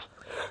 Yeah,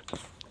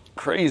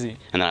 Crazy.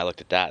 and then I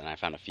looked at that and I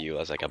found a few. I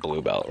was like a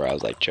blue belt where I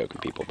was like choking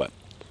people, but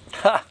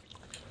Ha!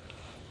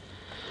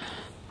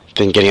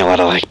 been getting a lot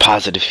of like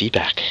positive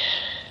feedback,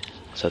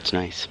 so it's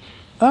nice.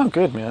 Oh,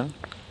 good, man.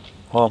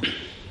 Well,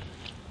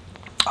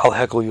 I'll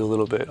heckle you a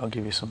little bit. I'll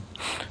give you some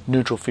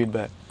neutral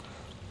feedback.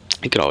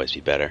 It could always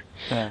be better.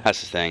 Yeah. That's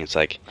the thing. It's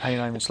like How you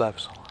not even slap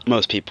someone?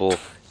 most people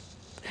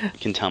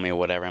can tell me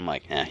whatever. I'm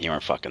like, you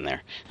weren't fucking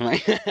there. I'm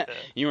like,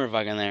 you weren't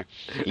fucking there.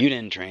 You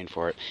didn't train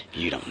for it.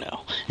 You don't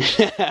know.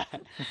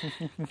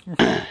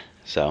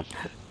 So,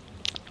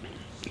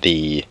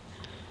 the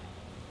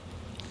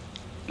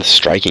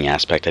striking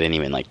aspect, I didn't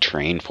even like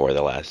train for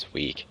the last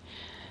week.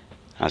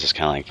 I was just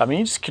kind of like, I mean,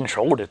 you just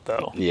controlled it,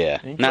 though. yeah.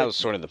 You And that can't- was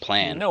sort of the You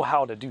plan. know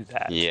how to do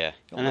that. Yeah,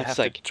 You and only that's have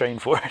like to train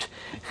for it.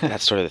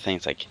 that's sort of the thing.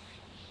 It's like,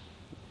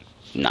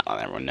 not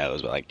everyone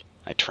knows, but like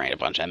I train a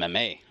bunch of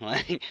MMA.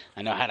 Like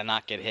I know how to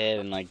not get hit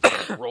and like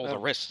roll the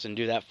wrists and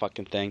do that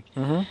fucking thing.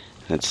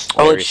 Mm-hmm. It's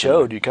Oh, very it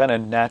similar. showed. You kind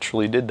of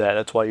naturally did that.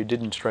 That's why you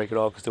didn't strike it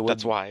off. Because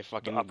That's why I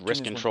fucking wrist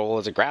opportunities control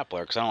as a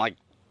grappler, because I don't like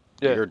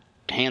Yeah. your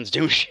hands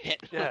doing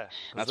shit. Yeah.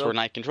 That's where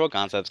knife control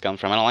concepts come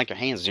from. I don't like your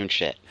hands doing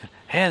shit.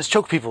 Hands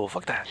choke people.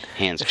 Fuck that.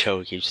 Hands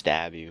choke you,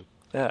 stab you.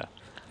 Yeah.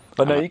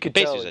 But no, I'm you could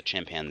basically tell. as a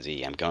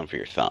chimpanzee. I'm going for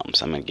your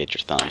thumbs. I'm gonna get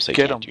your thumbs so you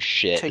Get can't 'em. do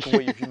shit. Take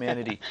away your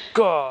humanity.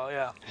 Go,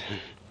 yeah.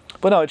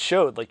 But no, it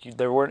showed. Like,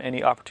 there weren't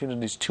any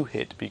opportunities to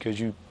hit because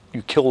you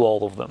killed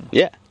all of them.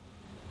 Yeah.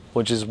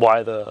 Which is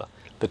why the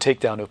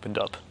takedown opened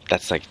up.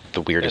 That's like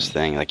the weirdest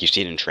thing. Like you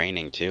see it in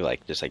training too.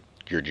 Like just like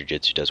your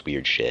jiu-jitsu does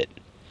weird shit.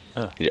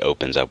 It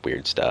opens up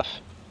weird stuff.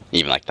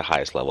 Even like the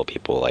highest level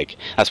people, like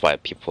that's why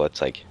people,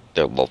 it's like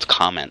they'll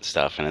comment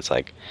stuff and it's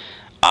like,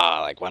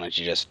 like why don't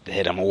you just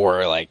hit them,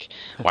 or like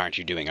why aren't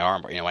you doing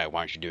arm, why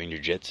aren't you doing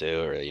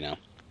jiu-jitsu, or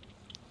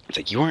it's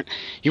like you weren't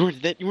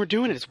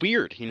doing it. It's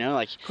weird,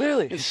 like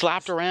Clearly. it's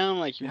slapped around,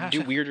 like you Yeah.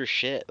 do weirder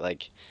shit,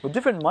 like Well,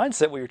 different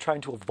mindset what you're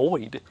trying to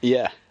avoid.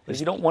 yeah. Is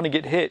you don't want to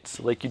get hit.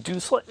 So, like, you do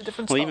slightly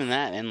different Well, stuff. even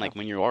that, and like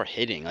when you are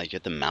hitting, like you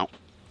have to mount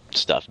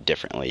stuff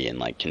differently and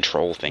like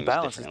control things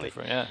balance is differently.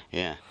 different, yeah.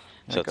 Yeah.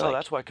 So Like, it's oh, like,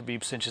 that's why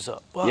Khabib cinches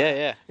up. Well,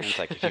 yeah. And it's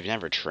like if you've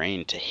never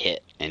trained to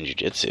hit in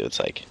jiu-jitsu, it's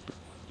like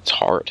it's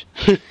hard.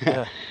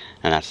 Yeah.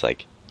 And that's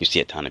like you see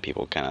a ton of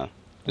people kind of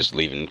just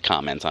leaving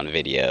comments on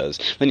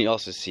videos. Then you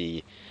also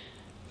see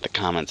the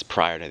comments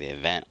prior to the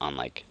event on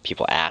like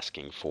people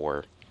asking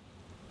for,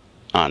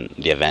 on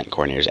the event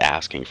coordinators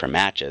asking for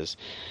matches,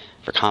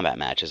 for combat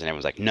matches, and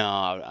everyone's like, no,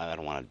 I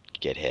don't want to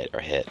get hit or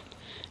hit.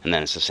 And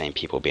then it's the same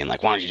people being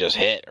like, why don't you just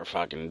hit or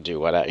fucking do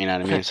whatever, you know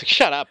what I mean? It's like,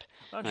 shut up.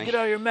 Why don't you get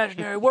out of your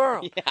imaginary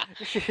world? Yeah.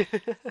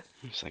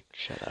 It's like,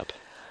 shut up.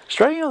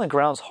 Striking on the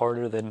ground's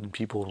harder than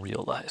people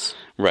realize.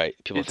 Right.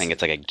 People It's- think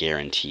it's like a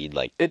guaranteed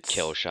like it's-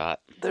 kill shot.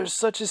 There's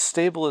such a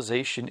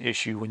stabilization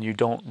issue when you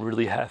don't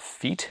really have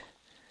feet.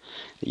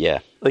 Yeah.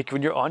 Like,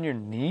 when you're on your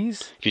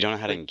knees. If you don't know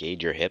how to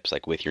engage your hips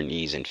like with your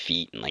knees and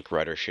feet and like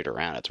rudder shit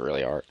around, it's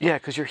really hard. Yeah,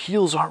 because your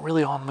heels aren't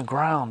really on the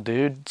ground,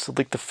 dude. So,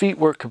 like, the feet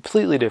work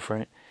completely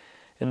different.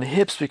 And the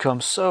hips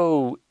become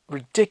so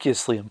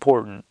ridiculously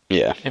important.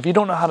 Yeah. If you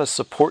don't know how to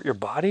support your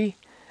body,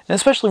 and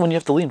especially when you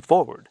have to lean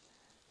forward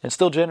and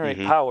still generate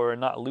power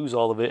and not lose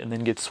all of it and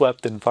then get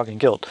swept and fucking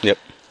killed. Yep.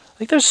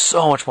 Like, there's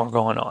so much more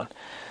going on.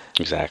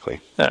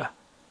 Exactly. Yeah.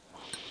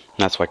 And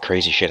that's why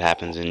crazy shit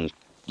happens in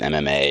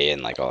MMA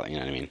and like all, you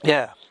know what I mean?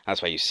 Yeah.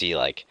 That's why you see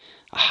like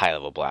a high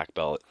level black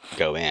belt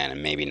go in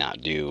and maybe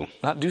not do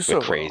so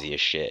the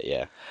craziest shit,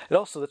 yeah. And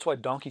also, that's why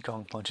Donkey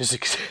Kong punches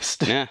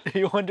exist. Yeah.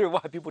 You wonder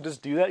why people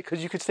just do that?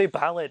 Because you could stay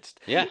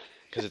balanced. Yeah,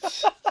 because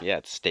it's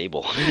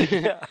stable.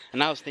 Yeah.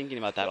 And I was thinking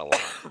about that a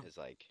lot. Is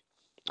like,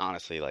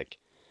 honestly, like,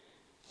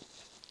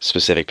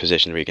 specific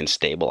positions where you can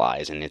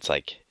stabilize, and it's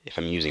like, if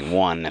I'm using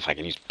one, if I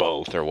can use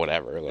both or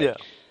whatever. Like, Yeah.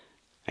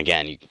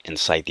 Again, you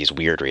incite these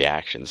weird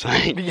reactions.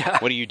 Like, Yeah.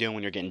 what are you doing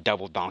when you're getting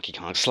double Donkey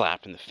Kong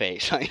slapped in the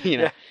face? Like, you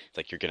know, Yeah. it's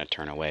like you're gonna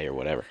turn away or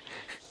whatever.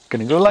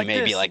 Gonna go like You may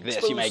this. be like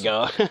this. You may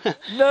go.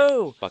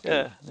 No. Fucking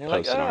Yeah. And you're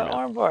like, post an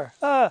arm out.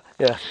 armbar.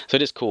 Yeah. So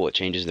it is cool. It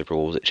changes the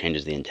rules. It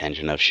changes the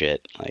intention of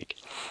shit. Like,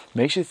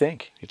 Makes you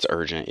think. it's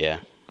urgent. Yeah.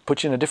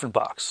 Puts you in a different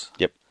box.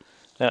 Yep.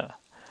 Yeah.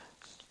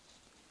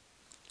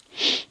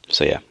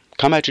 So yeah,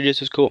 combat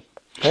jiu-jitsu is cool.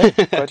 Hey,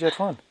 glad you had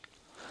fun.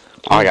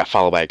 Oh, I got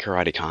followed by a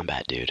karate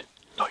combat dude.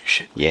 Oh, you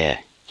shit. Yeah.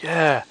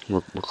 Yeah.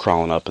 We're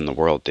crawling up in the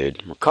world,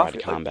 dude. We're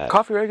karate combat.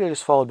 Coffee Regular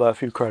is followed by a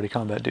few karate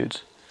combat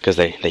dudes. Because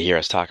they hear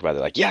us talk about it.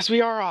 They're like, yes,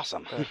 we are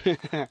awesome.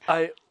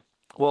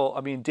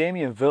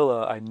 Damian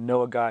Villa, I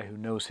know a guy who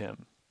knows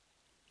him.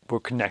 We're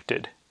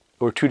connected.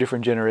 We're two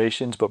different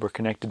generations, but we're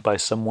connected by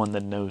someone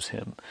that knows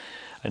him.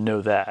 I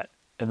know that.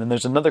 And then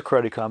there's another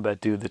karate combat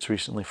dude that's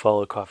recently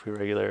followed Coffee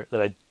Regular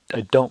that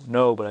I don't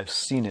know, but I've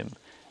seen him.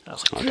 And I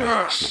was like,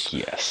 yes!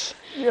 Yes.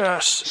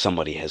 Yes!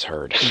 Somebody has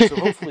heard. So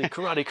hopefully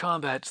Karate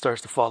Combat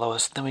starts to follow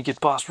us. Then we get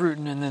Boss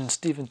Rutan, and then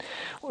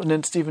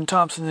Stephen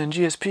Thompson, and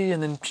then GSP,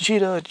 and then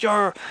Cheetah.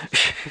 Jar.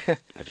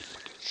 That'd be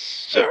fucking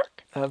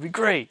sick. That'd be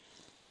great.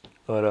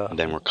 But And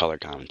then we're color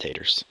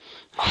commentators.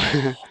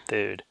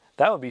 dude,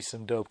 that would be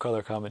some dope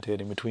color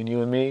commentating between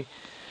you and me.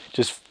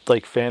 Just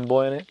like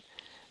fanboying it.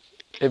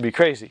 It'd be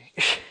crazy.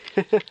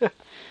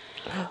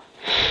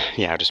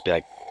 Yeah, I'll just be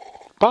like,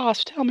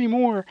 boss, tell me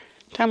more.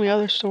 Tell me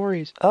other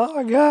stories. Oh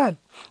my god.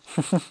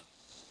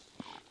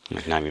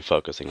 Like, not even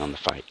focusing on the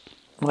fight.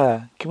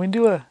 Can we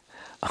do a...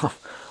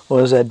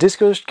 what is that?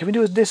 Disco... Can we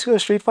do a disco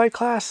street fight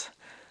class?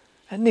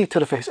 And knee to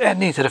the face, and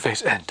knee to the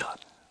face, and done.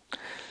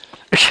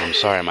 I'm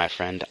sorry, my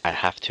friend. I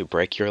have to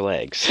break your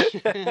legs.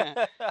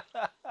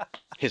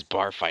 His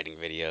bar fighting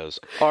videos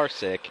are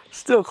sick.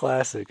 Still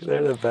classic.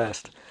 They're the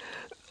best.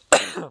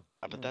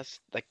 But that's,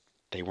 like,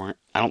 they weren't...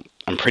 I'm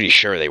pretty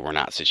sure they were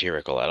not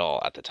satirical at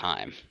all at the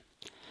time.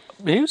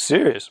 He was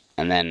serious.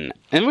 And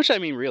which, I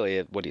mean, really,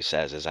 what he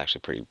says is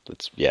actually pretty,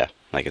 it's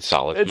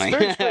solid. It's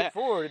very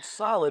straightforward. It's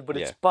solid, but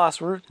it's Boss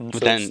Rutan.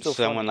 But then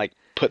someone, like,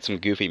 put some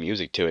goofy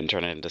music to it and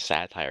turn it into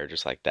satire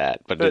just like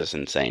that. But it's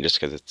insane just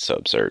because it's so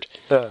absurd.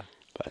 But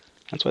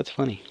that's what's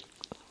funny.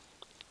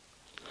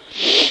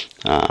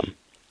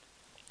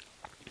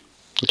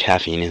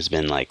 Caffeine has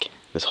been, like,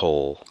 this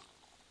whole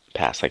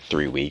past, like,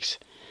 3 weeks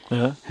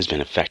has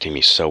been affecting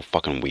me so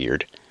fucking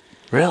weird.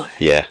 Really?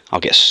 Yeah. I'll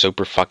get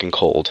super fucking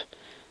cold.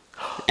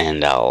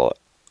 And I'll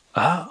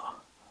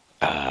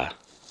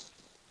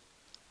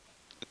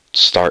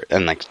start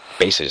and like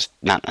basically just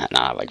not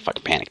like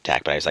fucking panic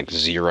attack, but I just like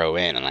zero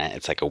in and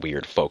it's like a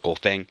weird focal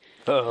thing.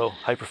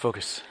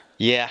 Hyperfocus.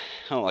 Yeah,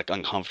 like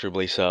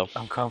uncomfortably so.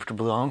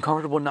 Uncomfortable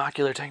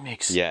ocular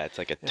techniques. Yeah, it's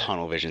like a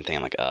tunnel vision thing.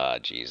 I'm like, oh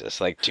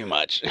Jesus, like too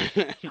much.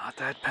 Not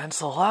that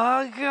pencil.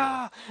 Oh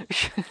god.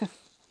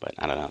 But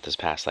I don't know. This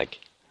past like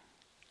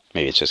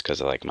maybe it's just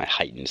because of like my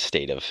heightened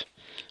state of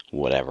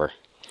whatever.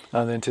 The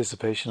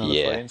anticipation of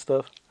the fight and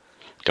stuff?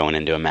 Going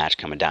into a match,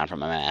 coming down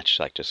from a match,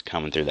 like just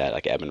coming through that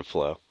like ebb and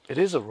flow. It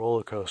is a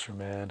roller coaster,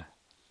 man.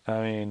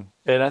 I mean,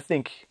 and I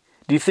think,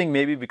 do you think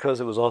maybe because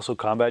it was also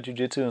combat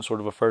jiu-jitsu and sort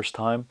of a first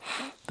time,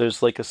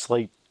 there's like a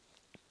slight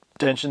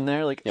tension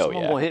there? Like,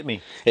 someone will hit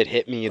me. It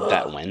hit me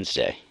that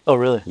Wednesday. Oh,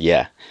 really?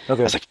 Yeah.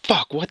 Okay. I was like,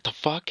 fuck, what the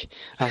fuck?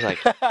 I was like,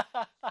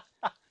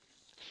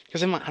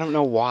 because I don't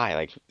know why.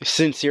 Like,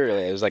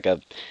 sincerely, it was like a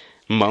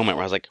moment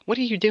where I was like, what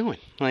are you doing?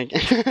 Like,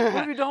 what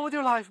have you done with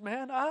your life,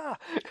 man? I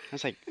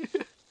was like,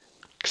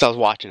 because I was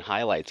watching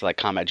highlights of, like,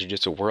 Combat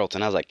Jiu-Jitsu Worlds,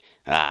 and I was like,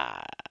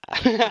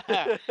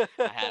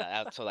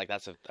 so like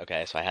that's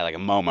okay. So I had like a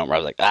moment where I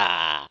was like,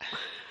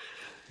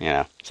 you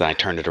know. So then I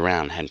turned it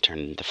around, hadn't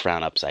turned the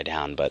frown upside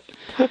down, but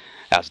I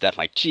was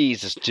definitely like,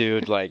 Jesus,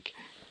 dude, like,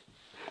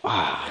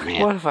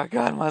 man. What have I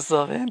gotten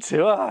myself into?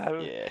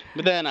 Yeah,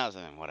 but then I was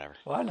like, whatever.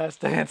 Why didn't I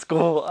stay in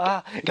school?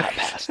 Got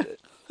past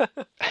it.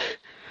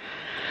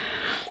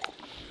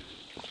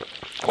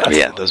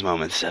 Yeah, those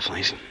moments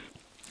definitely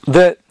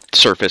that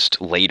surfaced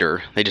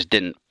later. They just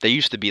didn't. They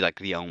used to be like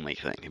the only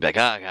thing. They'd be like,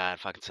 oh god,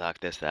 fucking suck,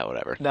 this, that,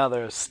 whatever. Now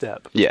they're a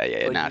step. Yeah.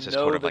 Like, now it's just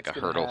sort of like a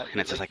hurdle,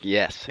 and it's just like,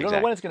 yes, you don't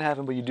know when it's going to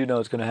happen, but you do know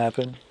it's going to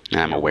happen. And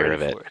I'm aware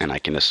of it, and I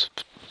can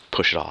just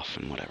push it off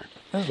and whatever.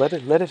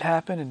 Let it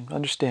happen and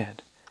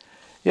understand.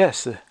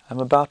 Yes, I'm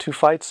about to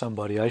fight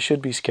somebody. I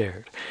should be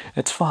scared.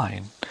 It's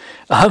fine.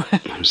 I'm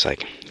just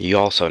like, you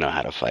also know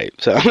how to fight.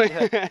 So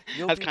Yeah,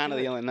 that's kind of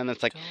the only, and then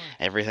it's like,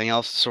 everything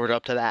else sort of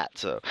up to that.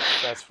 So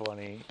that's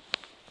funny.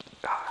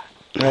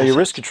 Yeah, your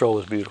wrist control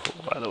was beautiful,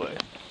 by the way.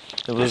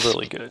 It was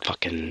really good.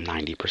 Fucking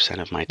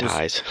 90% of my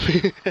ties.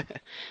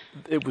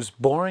 It was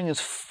boring as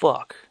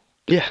fuck.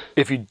 Yeah.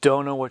 If you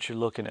don't know what you're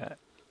looking at.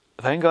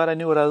 Thank God I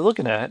knew what I was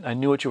looking at. I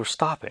knew what you were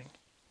stopping.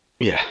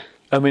 Yeah.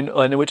 I mean,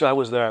 in which I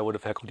was there, I would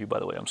have heckled you, by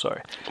the way. I'm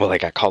sorry. Well, they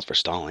got called for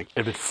stalling.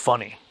 It'd been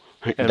funny.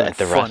 The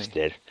refs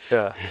did.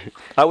 Yeah.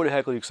 I would have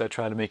heckled you because I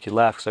tried to make you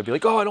laugh because I'd be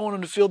like, oh, I don't want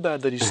him to feel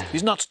bad that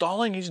he's not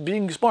stalling. He's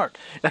being smart.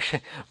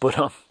 But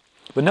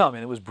no,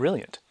 man, it was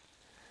brilliant.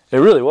 It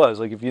really was.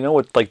 Like, if you know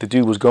what like the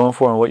dude was going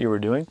for and what you were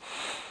doing,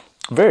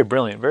 very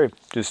brilliant. Very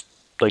just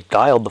like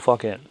dialed the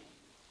fuck in.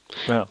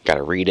 Yeah.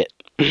 Gotta read it.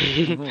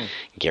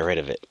 Get rid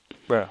of it.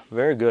 Yeah,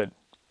 very good.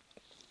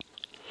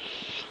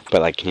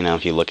 But like, you know,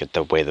 if you look at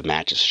the way the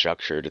match is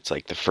structured, it's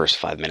like the first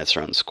 5 minutes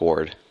are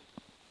unscored.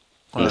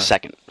 And the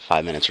second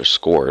 5 minutes are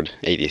scored,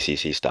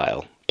 ADCC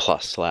style,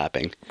 plus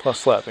slapping. Plus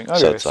slapping.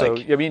 Okay,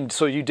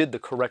 so you did the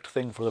correct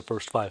thing for the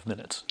first 5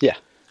 minutes. Yeah.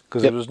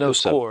 Because there was no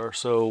score,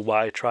 so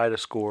why try to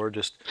score?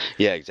 Just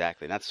yeah,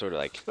 exactly. And that's sort of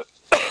like,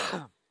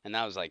 and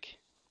that was like,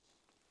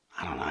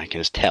 I don't know. I can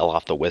just tell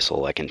off the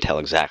whistle. I can tell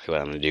exactly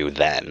what I'm going to do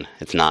then.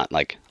 It's not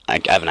like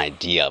I have an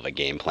idea of a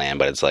game plan,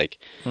 but it's like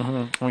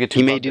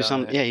he may do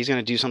something. Yeah, he's going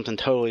to do something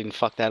totally and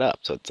fuck that up.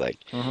 So it's like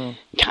you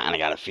kind of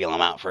got to feel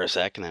him out for a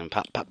sec, and then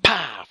pop, pop,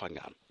 pop. Fucking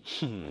got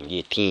him.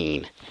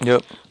 Guillotine.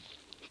 Yep.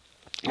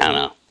 I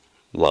don't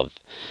know.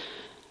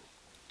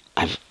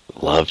 I've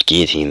loved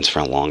guillotines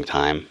for a long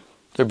time.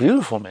 They're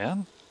beautiful,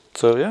 man.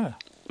 So yeah.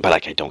 But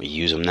like I don't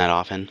use them that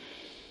often.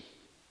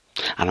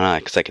 I don't know,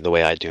 because like the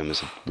way I do them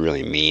is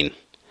really mean.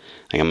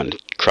 Like I'm gonna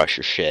crush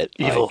your shit.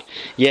 Evil. Like,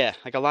 yeah,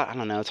 like a lot. I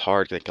don't know. It's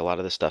hard. Like a lot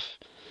of this stuff.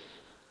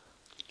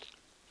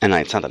 And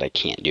it's not that I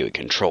can't do it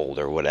controlled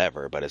or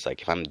whatever, but it's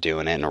like if I'm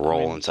doing it in a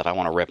roll and stuff, I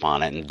want to rip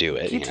on it and do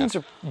it. Guillotines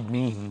are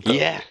mean. Though.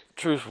 Yeah.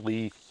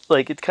 Truthfully,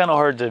 like it's kind of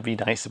hard to be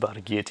nice about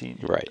a guillotine.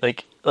 Right.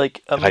 Like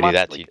if I do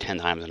that to you 10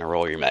 times in a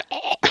row, you're like.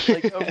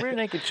 Like a rear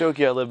naked choke,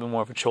 a little bit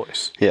more of a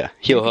choice. Yeah,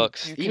 heel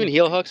hooks. Even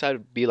heel hooks,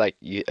 I'd be like,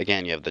 you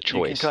have the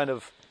choice. You can kind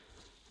of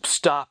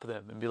stop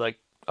them and be like,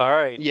 all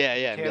right,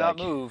 yeah, cannot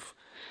move.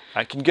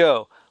 I can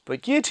go.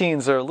 But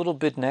guillotines are a little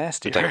bit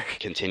nastier. It's like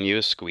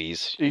continuous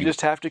squeeze. You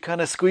just have to kind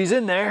of squeeze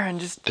in there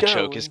and just the go.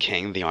 choke is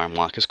king, the arm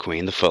lock is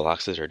queen, the foot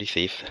lock's the dirty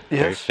thief. Yes,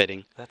 very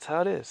fitting. That's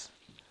how it is.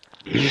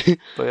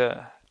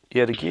 But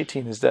yeah, the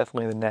guillotine is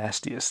definitely the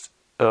nastiest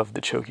of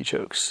the chokey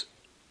chokes.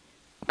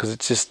 Because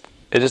it's just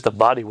a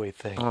body weight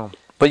thing. Oh.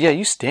 But yeah,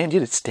 you did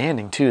it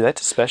standing too. That's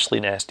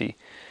especially nasty.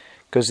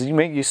 Because you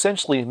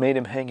essentially made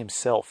him hang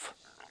himself.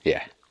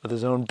 Yeah. With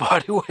his own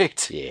body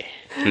weight. Yeah.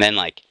 And then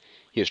like,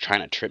 he was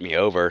trying to trip me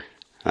over.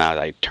 And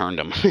I turned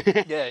him.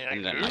 Yeah.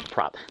 And then like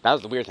that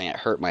was the weird thing. It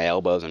hurt my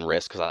elbows and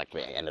wrists because I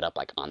ended up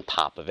like on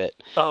top of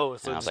it. Oh,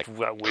 so and I was like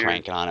weird.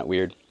 cranking on it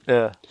weird.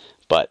 Yeah.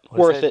 But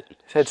worth it.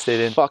 His head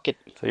stayed in. Fuck it.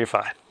 So you're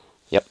fine.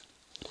 Yep.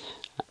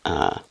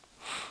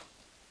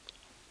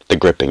 The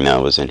gripping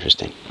though was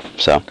interesting.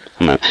 So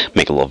I'm gonna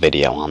make a little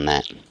video on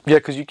that. Yeah,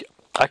 because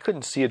I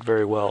couldn't see it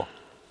very well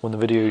when the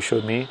video you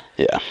showed me.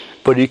 Yeah.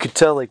 But you could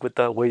tell like with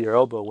the way your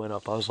elbow went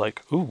up, I was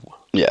like, ooh.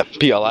 Yeah.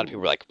 A lot of people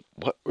were like,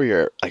 "What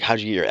were how'd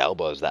you get your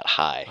elbows that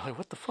high?" Like,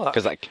 what the fuck?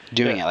 Because like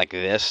doing it like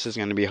this is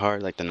gonna be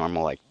hard, like the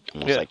normal like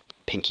almost like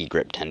pinky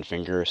grip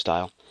 10-finger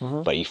style.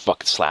 But you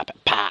fucking slap it,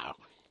 pow!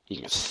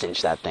 You can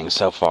cinch that thing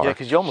so far. Yeah,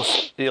 because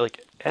you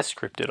like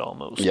S-gripped it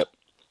almost. Yep.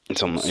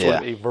 It's almost sort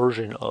of a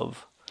version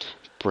of.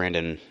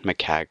 Brandon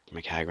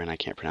McCagran, I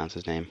can't pronounce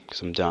his name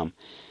because I'm dumb.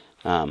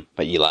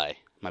 But Eli,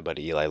 my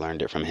buddy Eli,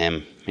 learned it from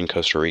him in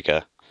Costa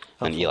Rica.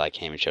 And Eli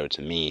came and showed it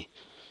to me.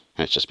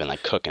 And it's just been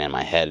like cooking in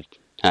my head.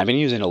 And I've been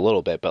using it a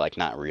little bit, but like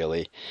not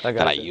really. And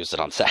I used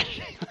it on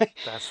Saturday.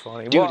 That's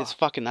funny. Dude,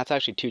 that's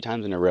actually 2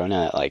 times in a row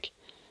now that like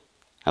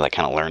I like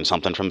kind of learned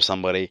something from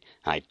somebody.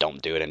 And I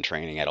don't do it in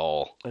training at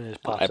all. And it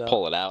just pops out.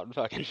 Pull it out and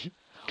fucking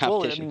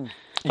competition. Well,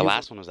 the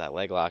last one was that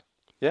leg lock.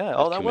 Yeah,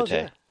 that was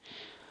it.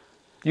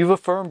 You've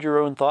affirmed your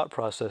own thought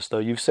process, though.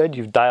 You've said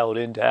you've dialed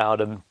into how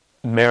to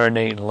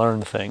marinate and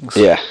learn things.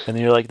 Yeah. And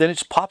then you're like, then it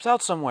just pops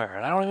out somewhere,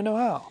 and I don't even know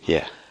how.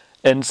 Yeah.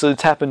 And so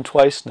it's happened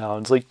twice now.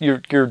 And it's like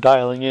you're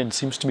dialing in.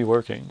 Seems to be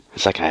working.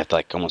 It's like I have to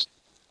like almost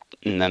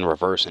and then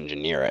reverse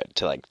engineer it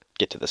to like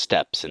get to the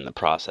steps in the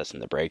process and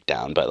the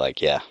breakdown. But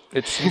like, yeah.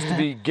 It seems to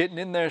be getting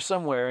in there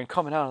somewhere and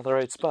coming out at the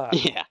right spot.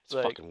 Yeah. It's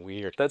like, fucking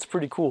weird. That's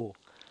pretty cool.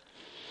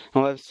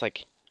 Well, it's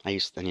like I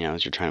used to,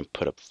 as you're trying to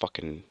put a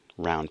fucking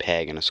round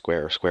peg in a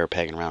square, or square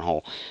peg in a round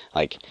hole.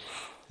 Like,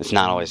 it's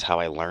not always how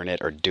I learn it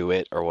or do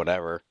it or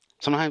whatever.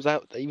 Sometimes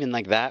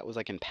that was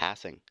like in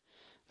passing.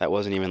 That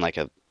wasn't even like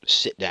a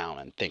sit down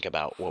and think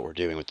about what we're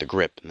doing with the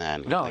grip. And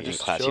then like, in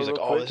class, he was like,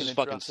 "Oh, this is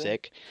fucking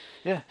sick."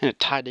 Yeah. And it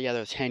tied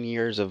together 10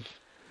 years of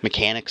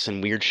mechanics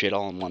and weird shit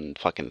all in one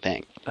fucking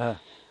thing.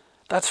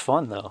 That's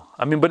fun though.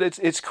 I mean, but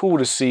it's cool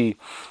to see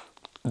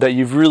that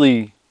you've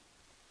really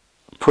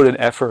put an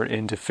effort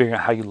into figuring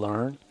out how you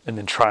learn and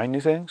then trying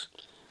new things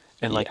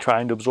and like Yeah.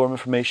 trying to absorb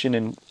information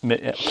and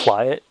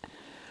apply it,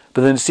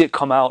 but then to see it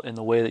come out in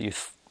the way that you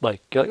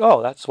you're like,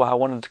 oh, that's why I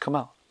wanted it to come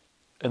out.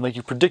 And like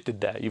you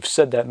predicted that. You've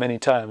said that many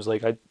times.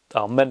 Like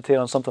I'll meditate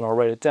on something, I'll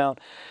write it down,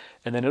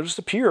 and then it'll just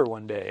appear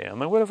one day. I'm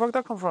like, where the fuck did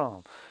that come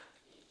from?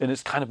 And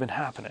it's kind of been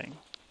happening.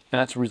 And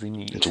that's really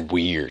neat. It's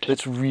weird.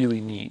 It's really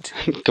neat.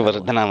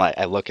 But then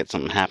I look at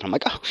something happen. I'm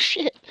like, oh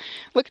shit!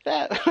 Look at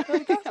that.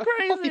 That's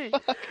crazy.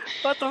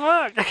 What the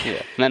fuck?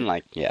 Yeah. And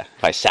then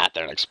if I sat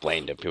there and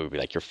explained it, people would be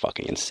like, you're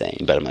fucking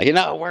insane. But I'm like,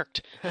 it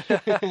worked.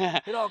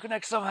 It all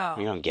connects somehow.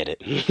 You don't get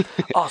it.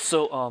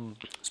 Also,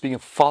 speaking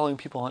of following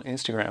people on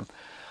Instagram,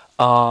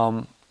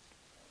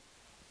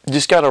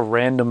 just got a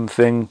random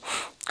thing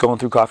going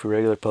through Coffee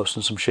Regular,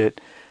 posting some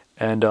shit,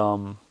 and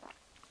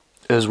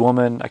this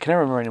woman, I can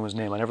never remember anyone's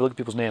name. I never look at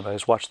people's name. I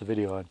just watch the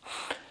video,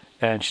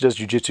 and she does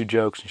jujitsu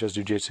jokes, and she does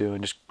jujitsu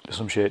and just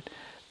some shit.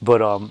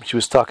 But she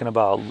was talking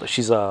about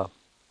she's not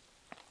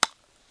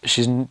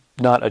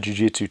a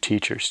jujitsu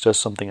teacher. She does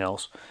something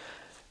else,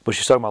 but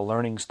she's talking about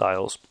learning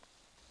styles,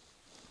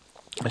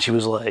 and she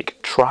was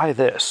like, "Try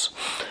this."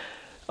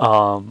 She's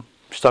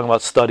talking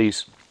about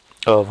studies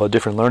of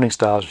different learning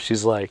styles.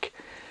 She's like,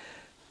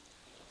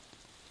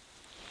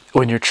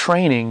 when you're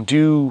training,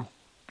 do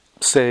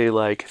say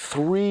like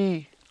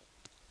 3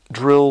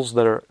 drills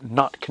that are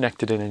not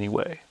connected in any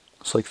way.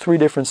 It's like 3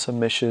 different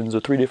submissions or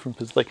 3 different,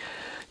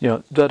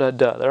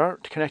 that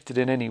aren't connected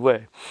in any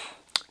way.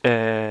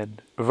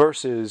 And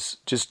versus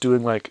just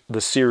doing like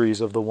the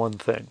series of the one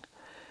thing.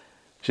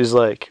 She's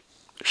like,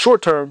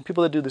 short term,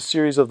 people that do the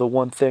series of the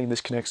one thing,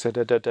 this connects, are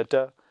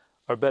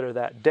better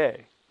that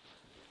day.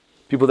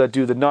 People that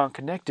do the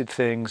non-connected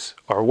things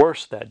are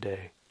worse that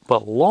day.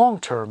 But long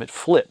term, it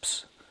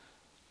flips.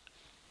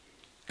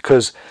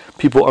 Because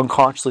people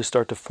unconsciously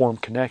start to form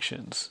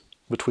connections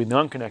between the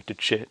unconnected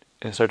shit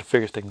and start to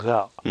figure things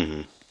out.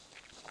 Mm-hmm.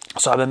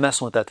 So I've been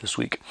messing with that this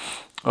week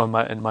in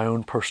my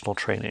own personal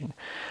training.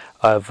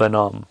 I've been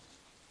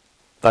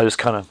I just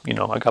kind of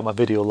I got my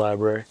video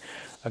library.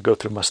 I go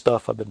through my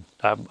stuff.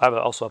 I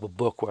also have a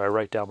book where I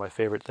write down my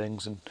favorite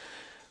things and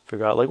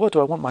figure out like what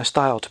do I want my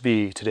style to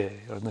be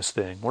today on this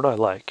thing. What do I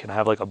like? And I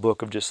have like a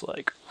book of just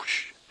like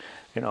whoosh,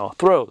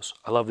 throws.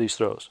 I love these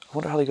throws. I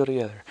wonder how they go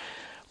together.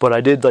 But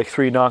I did like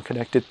 3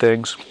 non-connected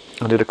things.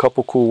 I did a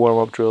couple cool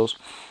warm-up drills,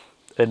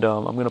 and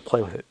I'm going to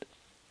play with it.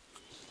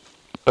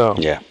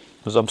 Yeah.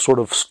 Because I'm sort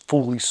of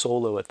fully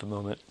solo at the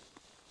moment,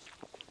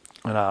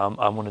 and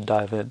I want to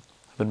dive in.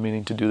 I've been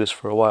meaning to do this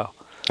for a while.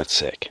 That's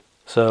sick.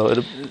 So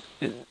I'm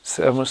going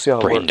to see how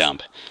it works. Brain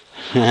dump.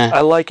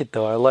 I like it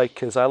though. I like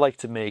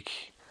to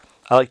make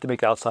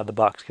outside the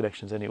box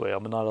connections anyway.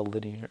 I'm not a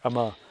linear.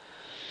 I'm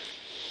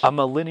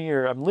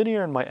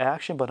linear in my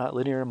action, but not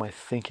linear in my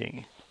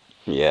thinking.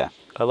 Yeah.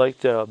 I like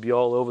to be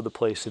all over the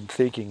place in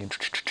thinking and.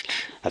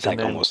 That's like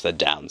almost the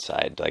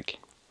downside, like,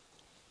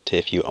 to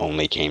if you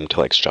only came to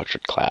like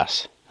structured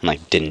class and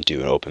like didn't do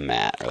an open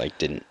mat or like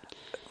didn't.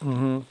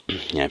 Mm-hmm.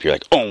 If you're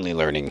like only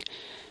learning.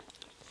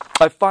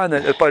 I find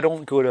that if I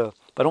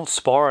don't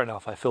spar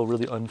enough, I feel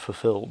really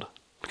unfulfilled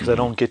because I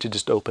don't get to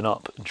just open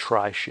up and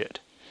try shit.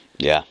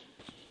 Yeah.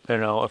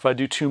 If I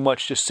do too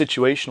much just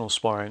situational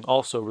sparring,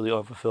 also really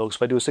unfulfilled. Because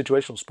if I do a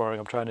situational sparring,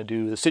 I'm trying to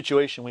do the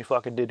situation we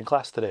fucking did in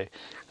class today.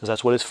 Because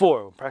that's what it's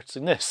for. I'm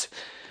practicing this.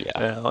 Yeah.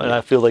 And I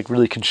feel like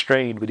really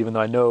constrained, but even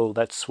though I know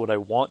that's what I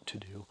want to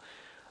do,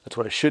 that's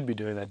what I should be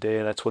doing that day,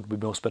 and that's what would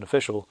be most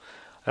beneficial,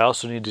 I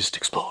also need to just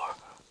explore.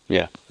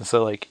 Yeah. And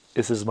so, like,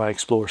 this is my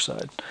explore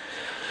side.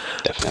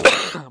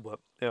 Definitely. But,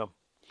 yeah.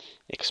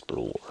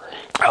 Explore.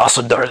 I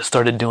also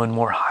started doing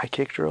more high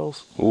kick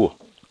drills. Ooh.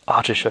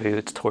 I'll just show you.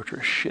 It's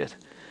torturous shit.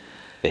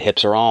 The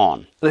hips are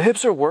on. The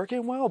hips are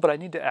working well, but I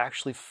need to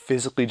actually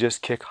physically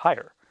just kick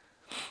higher.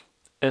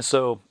 And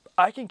so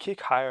I can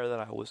kick higher than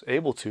I was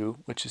able to,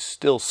 which is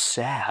still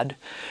sad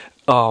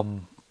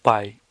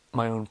by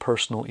my own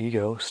personal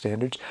ego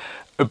standards.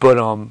 But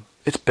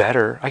it's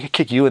better. I can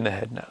kick you in the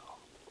head now,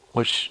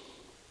 which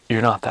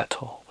you're not that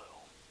tall,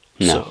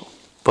 though. No. So,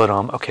 but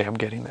okay, I'm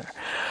getting there.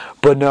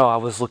 But no, I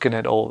was looking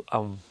at old. I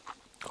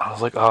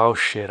was like, oh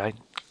shit, I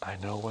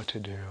know what to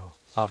do.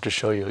 I'll have to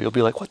show you. You'll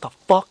be like, what the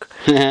fuck?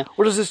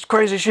 What is this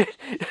crazy shit?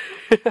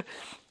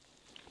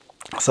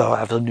 So I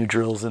have the new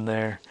drills in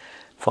there.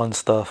 Fun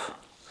stuff.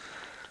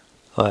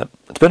 But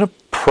it's been a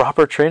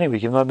proper training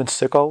week. Even though I've been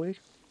sick all week,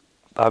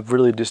 I've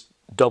really just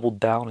doubled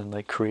down and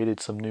like created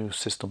some new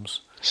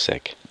systems.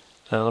 Sick.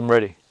 And I'm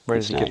ready.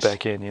 That's To nice. get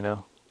back in,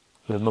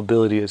 The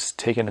mobility has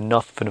taken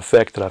enough of an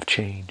effect that I've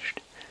changed.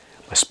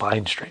 My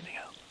spine's straightening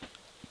out.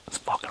 It's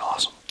fucking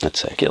awesome. That's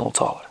sick. Getting a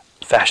little taller.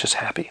 Fascia's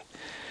happy.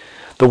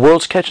 The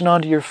world's catching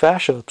on to your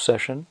fascia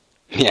obsession.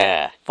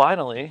 Yeah.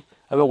 Finally.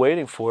 I've been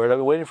waiting for it. I've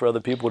been waiting for other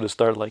people to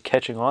start like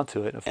catching on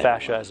to it. And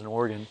fascia as an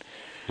organ.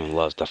 Who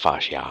loves the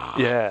fascia.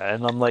 Yeah,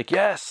 and I'm like,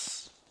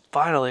 yes,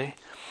 finally.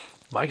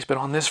 Mike's been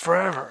on this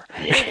forever.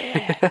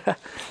 Yeah.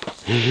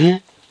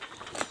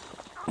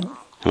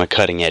 I'm a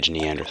cutting edge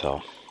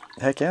Neanderthal.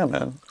 Heck yeah,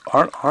 man.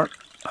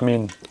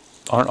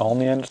 Aren't all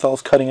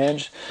Neanderthals cutting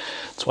edge?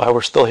 That's why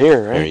we're still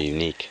here, right? Very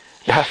unique.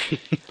 Yeah.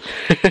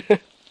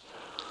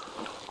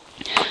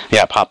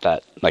 Yeah, I popped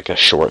that, like a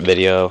short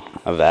video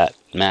of that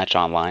match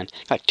online.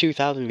 Like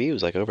 2,000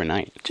 views, like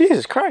overnight.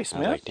 Jesus Christ, I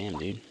was man. like, damn,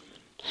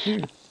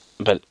 dude.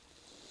 But,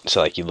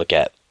 so like you look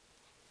at,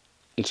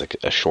 it's like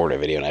a shorter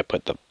video, and I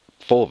put the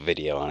full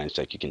video on it. It's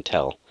like you can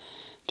tell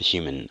the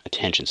human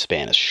attention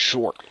span is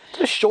short.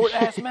 It's a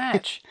short-ass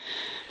match.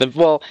 The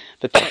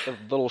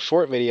little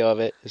short video of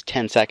it is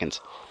 10 seconds.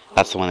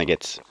 That's the one that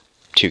gets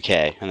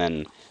 2K, and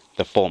then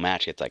the full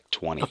match gets like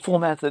 20. A full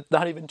match that's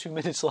not even 2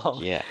 minutes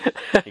long. Yeah,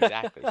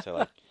 exactly. So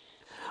like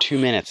 2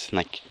 minutes, and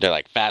like they're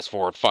like fast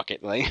forward, fuck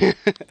it, like.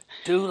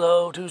 Too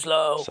low, too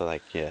slow. So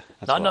like yeah,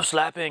 that's Not enough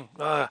slapping.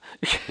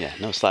 Yeah,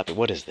 no slapping.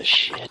 What is this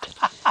shit?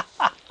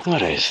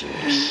 What is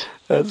this?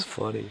 That's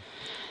funny.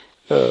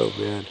 Oh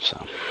man.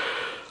 So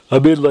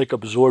I'm in like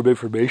absorb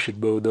information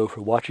mode though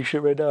for watching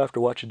shit right now after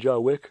watching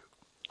John Wick.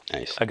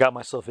 nice. I got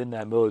myself in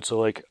that mode, so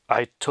like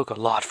I took a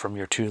lot from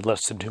your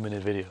less than 2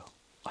 minute video.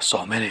 I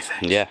saw many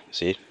things. Yeah,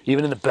 see,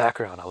 Even in the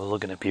background, I was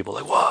looking at people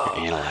like, whoa.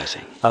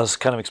 analyzing. I was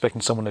kind of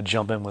expecting someone to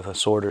jump in with a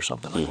sword or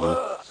something. Like,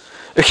 whoa.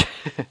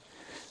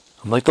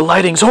 I'm like, the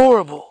lighting's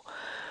horrible.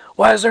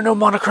 Why is there no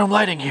monochrome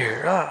lighting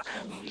here?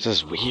 This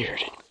is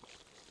weird.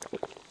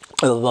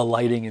 The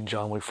lighting in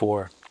John Wick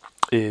 4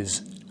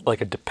 is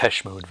like a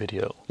Depeche Mode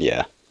video.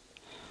 Yeah,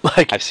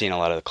 Like, I've seen a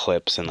lot of the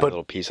clips and like But-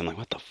 little piece. I'm like,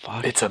 what the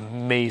fuck? it's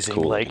amazing.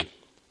 Cool. Like,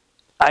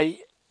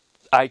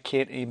 I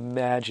can't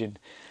imagine.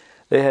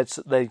 They had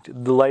like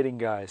the lighting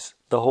guys,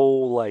 the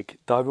whole like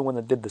everyone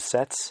that did the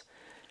sets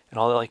and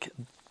all that. Like,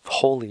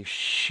 holy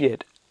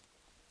shit,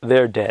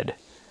 they're dead.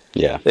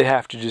 Yeah, They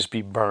have to just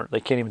be burnt. They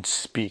can't even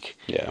speak.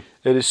 yeah,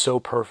 It is so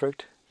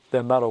perfect.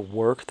 The amount of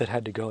work that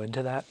had to go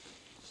into that.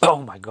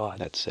 Oh my god.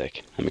 that's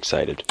sick. I'm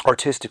excited.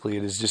 Artistically,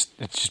 it's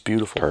just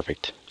beautiful.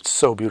 Perfect. It's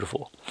so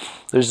beautiful.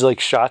 There's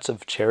like shots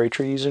of cherry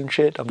trees and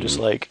shit. I'm just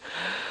like,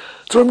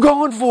 that's what I'm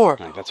going for.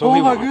 Like, that's what oh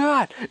we my want.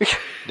 god.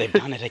 They've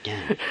done it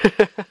again.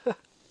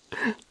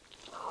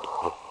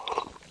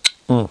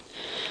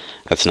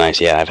 That's nice.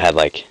 Yeah, I've had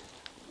like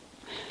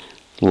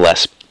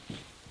less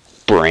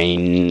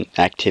brain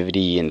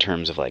activity in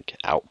terms of like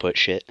output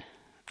shit.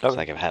 It's Okay.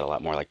 like I've had a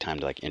lot more like time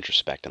to like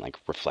introspect and like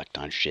reflect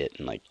on shit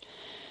and like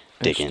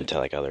dig Interesting. into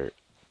like other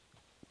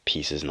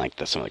pieces, and like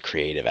some of the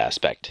creative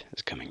aspect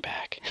is coming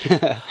back.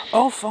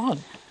 Oh, fun.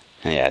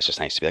 And yeah, it's just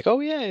nice to be like, oh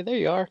yeah, there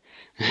you are.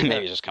 Maybe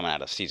it's just coming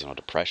out of seasonal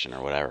depression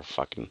or whatever.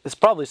 Fucking It's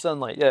probably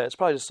sunlight. Yeah, it's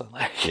probably just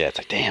sunlight. yeah, it's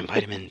like damn,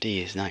 vitamin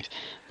D is nice,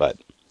 but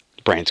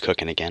brain's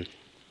cooking again.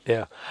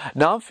 Yeah.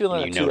 Now I'm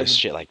feeling You it too. notice Like,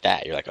 shit like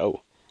that, you're like,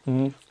 oh,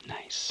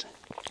 nice.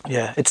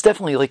 yeah, it's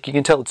definitely like you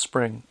can tell it's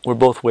spring. We're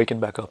both waking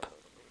back up.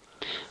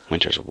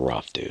 Winter's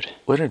rough, dude.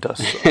 Winter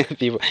does suck.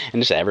 People,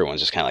 and just everyone's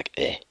just kind of like,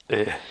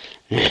 eh.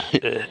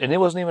 And it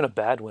wasn't even a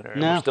bad winter.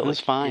 No, We're still it was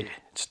like, fine.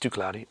 It's too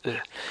cloudy.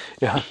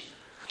 Yeah.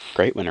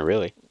 Great winter,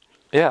 really.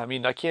 Yeah, I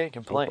mean, I can't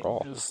complain.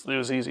 Overall. It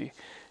was easy.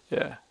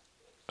 Yeah.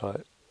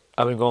 But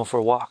I've been going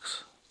for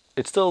walks.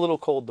 It's still a little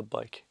cold to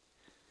bike.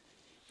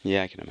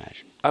 Yeah, I can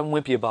imagine. I'm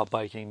wimpy about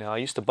biking now. I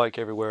used to bike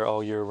everywhere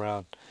all year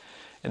round.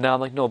 And now I'm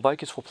like, no,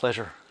 bike is for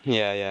pleasure.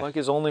 Yeah, yeah. Bike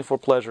is only for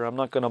pleasure. I'm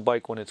not going to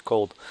bike when it's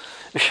cold.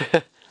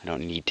 I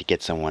don't need to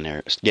get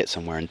somewhere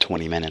in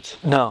 20 minutes.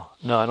 No,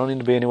 I don't need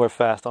to be anywhere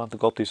fast. I don't have to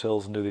go up these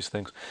hills and do these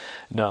things.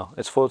 No,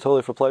 it's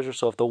totally for pleasure.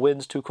 So if the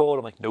wind's too cold,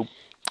 I'm like, nope.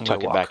 I'm Tuck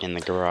gonna it walk. back in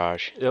the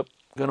garage. Yep,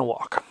 gonna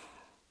walk.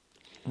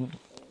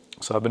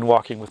 So I've been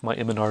walking with my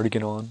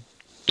Immunardigan on,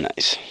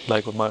 Nice.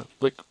 like with my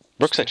like.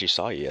 Brooke said she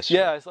saw you yesterday.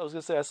 Yeah, I was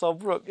gonna say I saw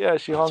Brooke. Yeah,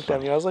 she honked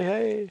at me. I was like,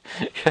 hey.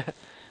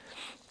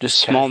 Just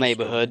Small casual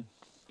neighborhood.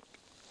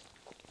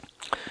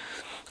 stuff.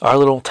 Our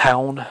little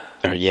town.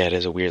 Or yeah, it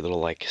is a weird little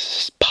like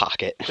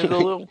pocket. It's a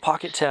little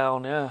pocket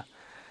town. Yeah.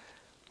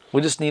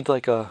 We just need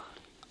like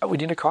we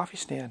need a coffee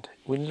stand.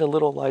 We need a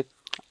little like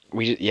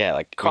we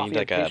need coffee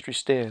like and a pastry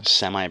stand.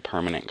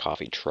 semi-permanent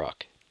coffee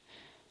truck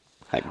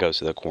that goes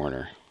to the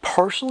corner,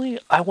 Personally,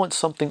 I want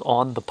something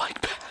on the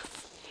bike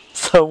path.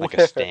 Somewhere. like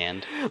a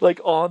stand.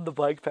 Like on the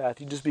bike path.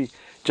 You'd just be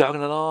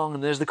jogging along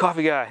and there's the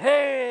coffee guy.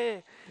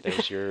 Hey!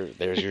 There's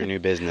your new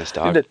business,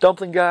 Dude, dog. the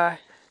dumpling guy.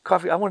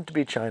 Coffee. I want it to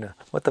be China.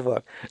 What the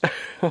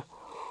fuck?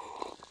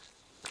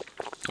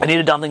 I need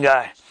a dumpling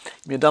guy.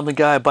 Give me a dumpling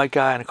guy, a bike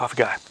guy, and a coffee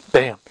guy.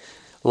 Bam.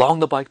 Along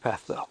the bike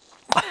path, though.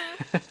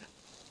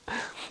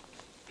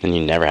 And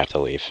you never have to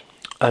leave.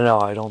 I know.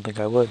 I don't think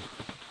I would.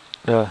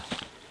 Yeah.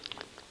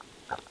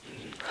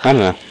 I don't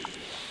know.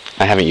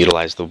 I haven't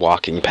utilized the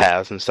walking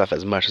paths and stuff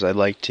as much as I'd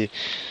like to.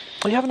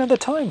 Well, you haven't had the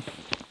time.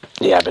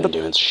 Yeah, I've been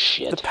doing The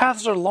shit.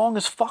 paths are long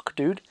as fuck,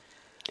 dude.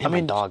 And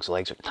my dog's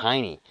legs are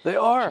tiny. They She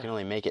are. can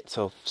only make it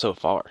so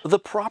far. The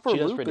proper She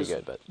does loop pretty is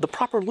good, but- the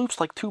proper loop's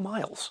like 2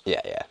 miles. Yeah.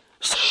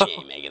 So- She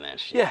ain't making that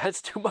shit. Yeah,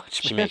 it's too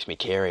much. She man. makes me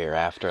carry her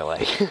after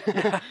like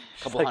a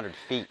couple like- hundred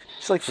feet.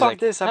 She's like, She's fuck like,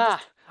 this.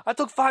 "Ah." I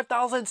took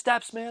 5,000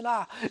 steps, man.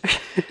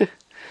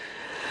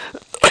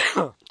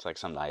 It's like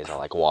some days I'll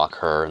like walk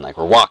her and like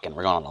we're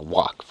going on a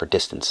walk for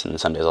distance, and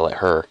some days I'll let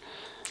her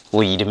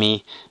lead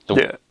me.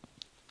 Yeah.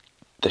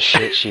 the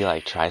shit she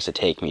like tries to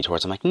take me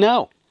towards. I'm like,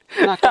 no,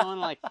 I'm not going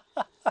like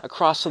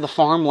across to the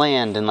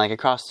farmland and like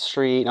across the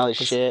street and all this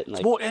shit. And,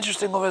 like, it's more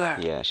interesting over there.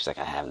 yeah, she's like,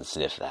 I haven't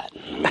sniffed that.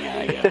 We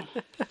gotta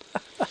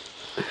go.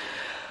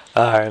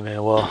 All right,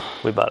 man. Well,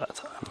 we about out of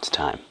time. It's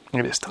time.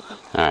 Maybe it's time.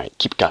 All right,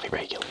 keep coffee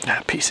regular.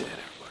 Yeah, peace in.